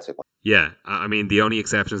the best way possible. Yeah, I mean the only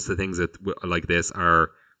exceptions to things that like this are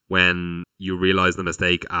when you realize the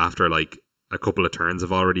mistake after like a couple of turns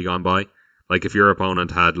have already gone by. Like if your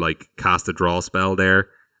opponent had like cast a draw spell there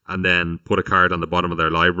and then put a card on the bottom of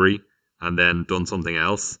their library and then done something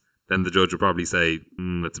else, then the judge would probably say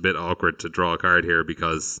it's a bit awkward to draw a card here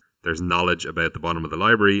because there's knowledge about the bottom of the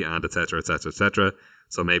library and etc etc etc.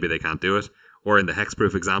 So maybe they can't do it. Or in the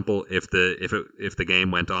hexproof example, if the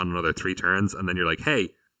game went on another 3 turns and then you're like, hey,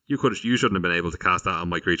 you shouldn't have been able to cast that on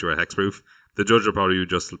my creature at hexproof, the judge will probably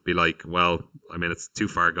just be like, well, I mean it's too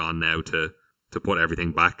far gone now to put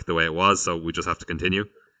everything back the way it was, so we just have to continue.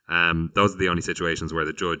 Those are the only situations where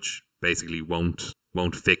the judge basically won't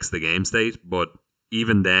fix the game state. But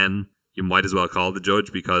even then, you might as well call the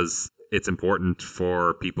judge because it's important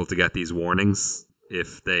for people to get these warnings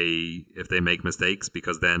if they make mistakes,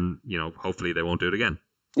 because then hopefully they won't do it again.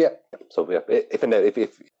 Yeah. So yeah, if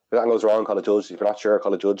that goes wrong, call a judge. If you're not sure,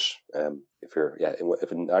 call a judge. If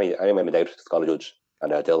in any way in doubt, just call a judge,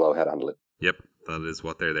 and they'll know how to handle it. Yep, that is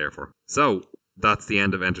what they're there for. So that's the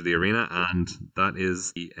end of Enter the Arena, and that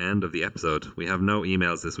is the end of the episode. We have no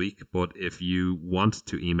emails this week, but if you want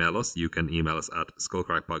to email us, you can email us at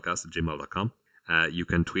skullcrackpodcast@gmail.com. You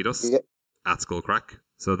can tweet us at skullcrack.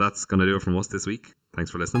 So that's going to do it from us this week.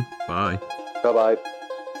 Thanks for listening. Bye. Bye-bye.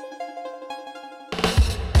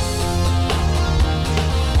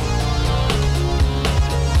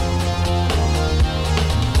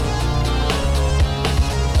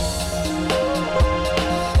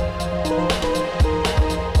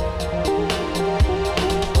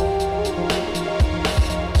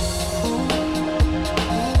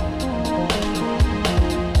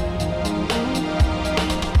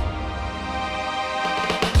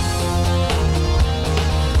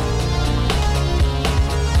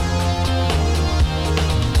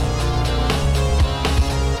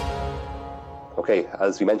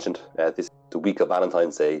 As we mentioned, this is the week of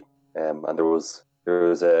Valentine's Day, and there was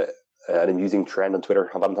an amusing trend on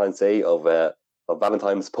Twitter on Valentine's Day of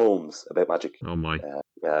Valentine's poems about Magic. Oh my!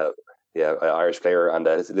 Irish player and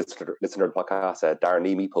listener to the podcast, Darren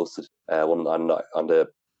Neamy, posted one on the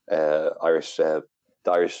Irish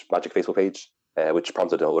Magic Facebook page, which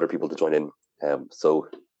prompted other people to join in. So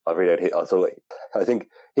I've read out. So I think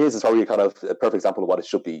his is probably kind of a perfect example of what it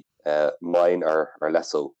should be. Mine are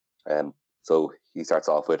less so. So he starts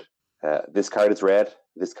off with, this card is red,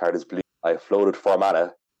 this card is blue. I floated 4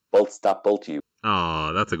 mana, bolts that bolt you.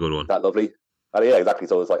 Oh, that's a good one. Isn't that lovely? And yeah, exactly.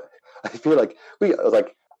 So it's like, I feel like, I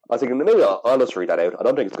was thinking, maybe I'll just read that out. I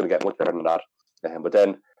don't think it's going to get much better than that. But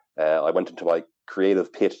then I went into my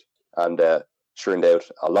creative pit and churned out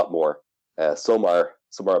a lot more. Some are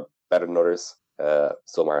better than others.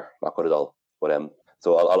 Some are not good at all. But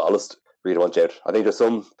so I'll just read a bunch out. I think there's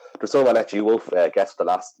some I'll let you, Wolf, guess what the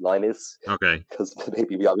last line is. Okay. Because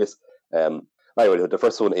maybe be obvious. Anyway, the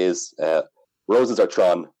first one is roses are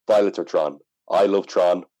Tron, violets are Tron. I love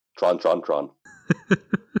Tron, Tron, Tron, Tron.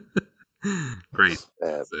 Great.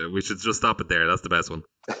 So we should just stop it there. That's the best one.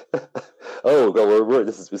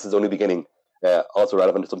 This is only beginning. Also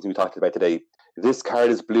relevant to something we talked about today. This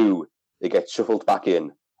card is blue. It gets shuffled back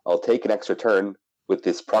in. I'll take an extra turn with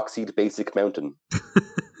this proxied basic mountain.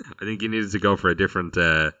 I think you needed to go for a different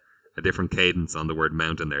cadence on the word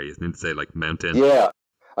mountain there. You need to say like mountain. Yeah.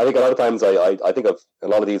 I think a lot of times I think of a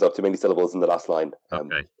lot of these have too many syllables in the last line.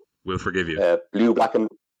 Okay. We'll forgive you. Blue, black and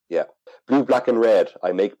red.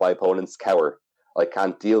 I make my opponents cower. I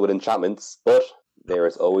can't deal with enchantments, but there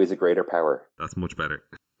is always a greater power. That's much better.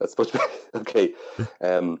 That's much better. Okay.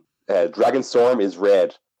 Dragonstorm is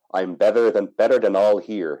red. I'm better than all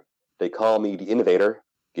here. They call me the innovator.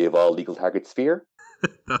 Give all legal targets fear.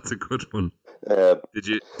 That's a good one. Did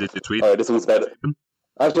you tweet? This one's about.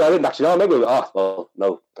 Actually, I didn't actually. No, maybe.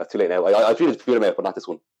 No, that's too late now. I tweeted a few of them out, but not this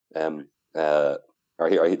one.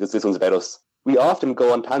 This one's about us. We often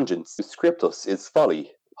go on tangents. To script us is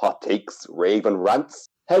folly. Hot takes, rave and rants.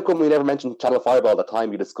 How come we never mentioned Channel Fireball that time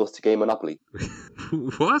we discussed the game Monopoly?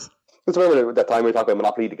 What? Because remember that time we talked about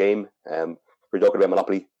Monopoly, the game. we're joking about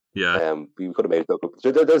Monopoly. Yeah. We could have made a joke.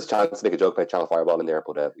 There's a chance to make a joke about Channel Fireball in there,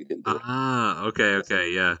 but we didn't do it.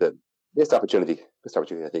 Okay, yeah. Missed opportunity,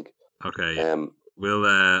 I think. Okay.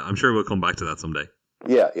 I'm sure we'll come back to that someday.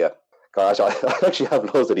 Yeah. Gosh, I actually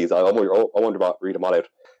have loads of these. I wonder about read them all out.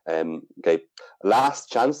 Okay. Last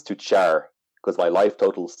chance to char, because my life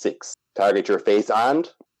totals 6. Target your face and...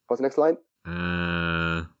 What's the next line?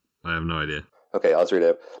 I have no idea. Okay, I'll just read it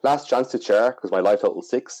out. Last chance to char, because my life totals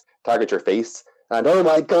 6. Target your face. And oh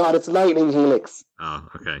my god, it's lightning helix. Oh,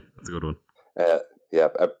 okay. That's a good one. Yeah.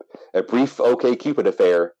 A brief OK Cupid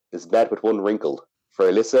affair is met with one wrinkle. For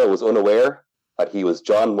Alyssa was unaware that he was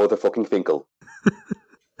John motherfucking Finkel.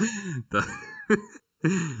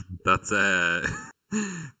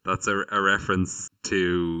 That's a reference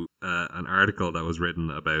to an article that was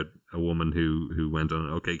written about a woman who went on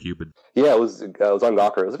OkCupid. Yeah, it was on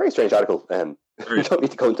Gawker. It was a very strange article. We don't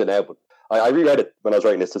need to go into it now, but I reread it when I was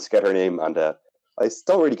writing this just to get her name, and I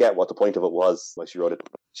don't really get what the point of it was when she wrote it.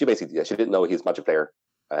 She basically, she didn't know he was a Magic player,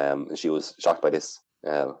 and she was shocked by this,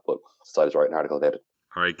 but decided to write an article about it.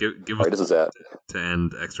 All right, give us this is to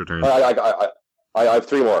end extra turn. I have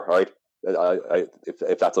 3 more. All right,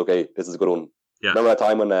 if that's okay, this is a good one. Yeah. Remember that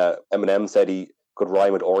time when Eminem said he could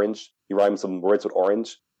rhyme with orange? He rhymed some words with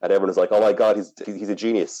orange, and everyone was like, "Oh my god, he's a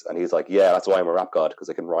genius!" And he's like, "Yeah, that's why I'm a rap god, because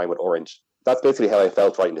I can rhyme with orange." That's basically how I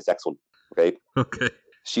felt writing this next one. Okay. Okay.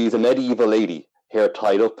 She's a medieval lady, hair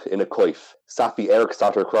tied up in a coif. Safi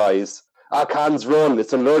Erikstotter cries, "Ah, cans run!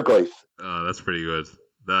 It's a Lurgoif." Oh, that's pretty good.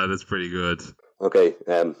 That is pretty good. Okay.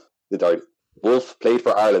 Wolf played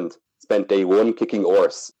for Ireland. Spent day 1 kicking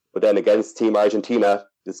Orse, but then against Team Argentina,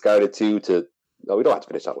 discarded 2 to. No, we don't have to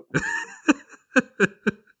finish that one.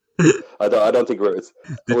 I don't think we're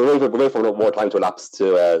waiting for more time to elapse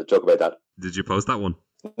to joke about that. Did you post that one?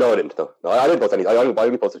 No, I didn't. No, I didn't post any. I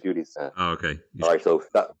only posted a few of these. Okay. All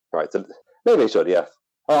right, so maybe I should. Yeah.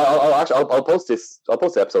 I'll post this. I'll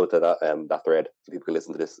post the episode to that thread so people can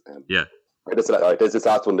listen to this. Yeah. This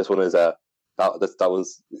last one. This one is that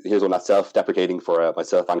was here's one that's self-deprecating for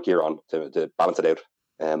myself and Kieran to balance it out.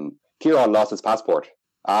 Kieran lost his passport.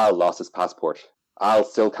 Al lost his passport. Al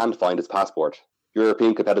still can't find his passport.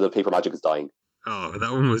 European competitive paper magic is dying. Oh,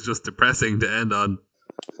 that one was just depressing to end on.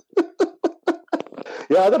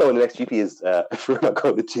 Yeah, I don't know when the next GP is. If we're not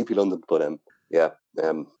going to GP London, but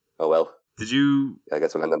oh well. I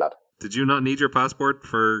guess we'll end on that. Did you not need your passport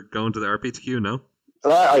for going to the RPTQ? No.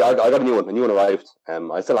 I got a new one. A new one arrived.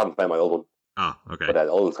 I still haven't found my old one. Oh, okay. But the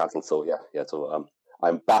old one's cancelled. So yeah. So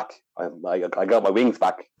I'm back. I got my wings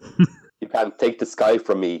back. You can't take the sky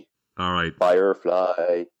from me. All right.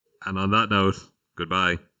 Firefly. And on that note,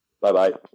 goodbye. Bye-bye.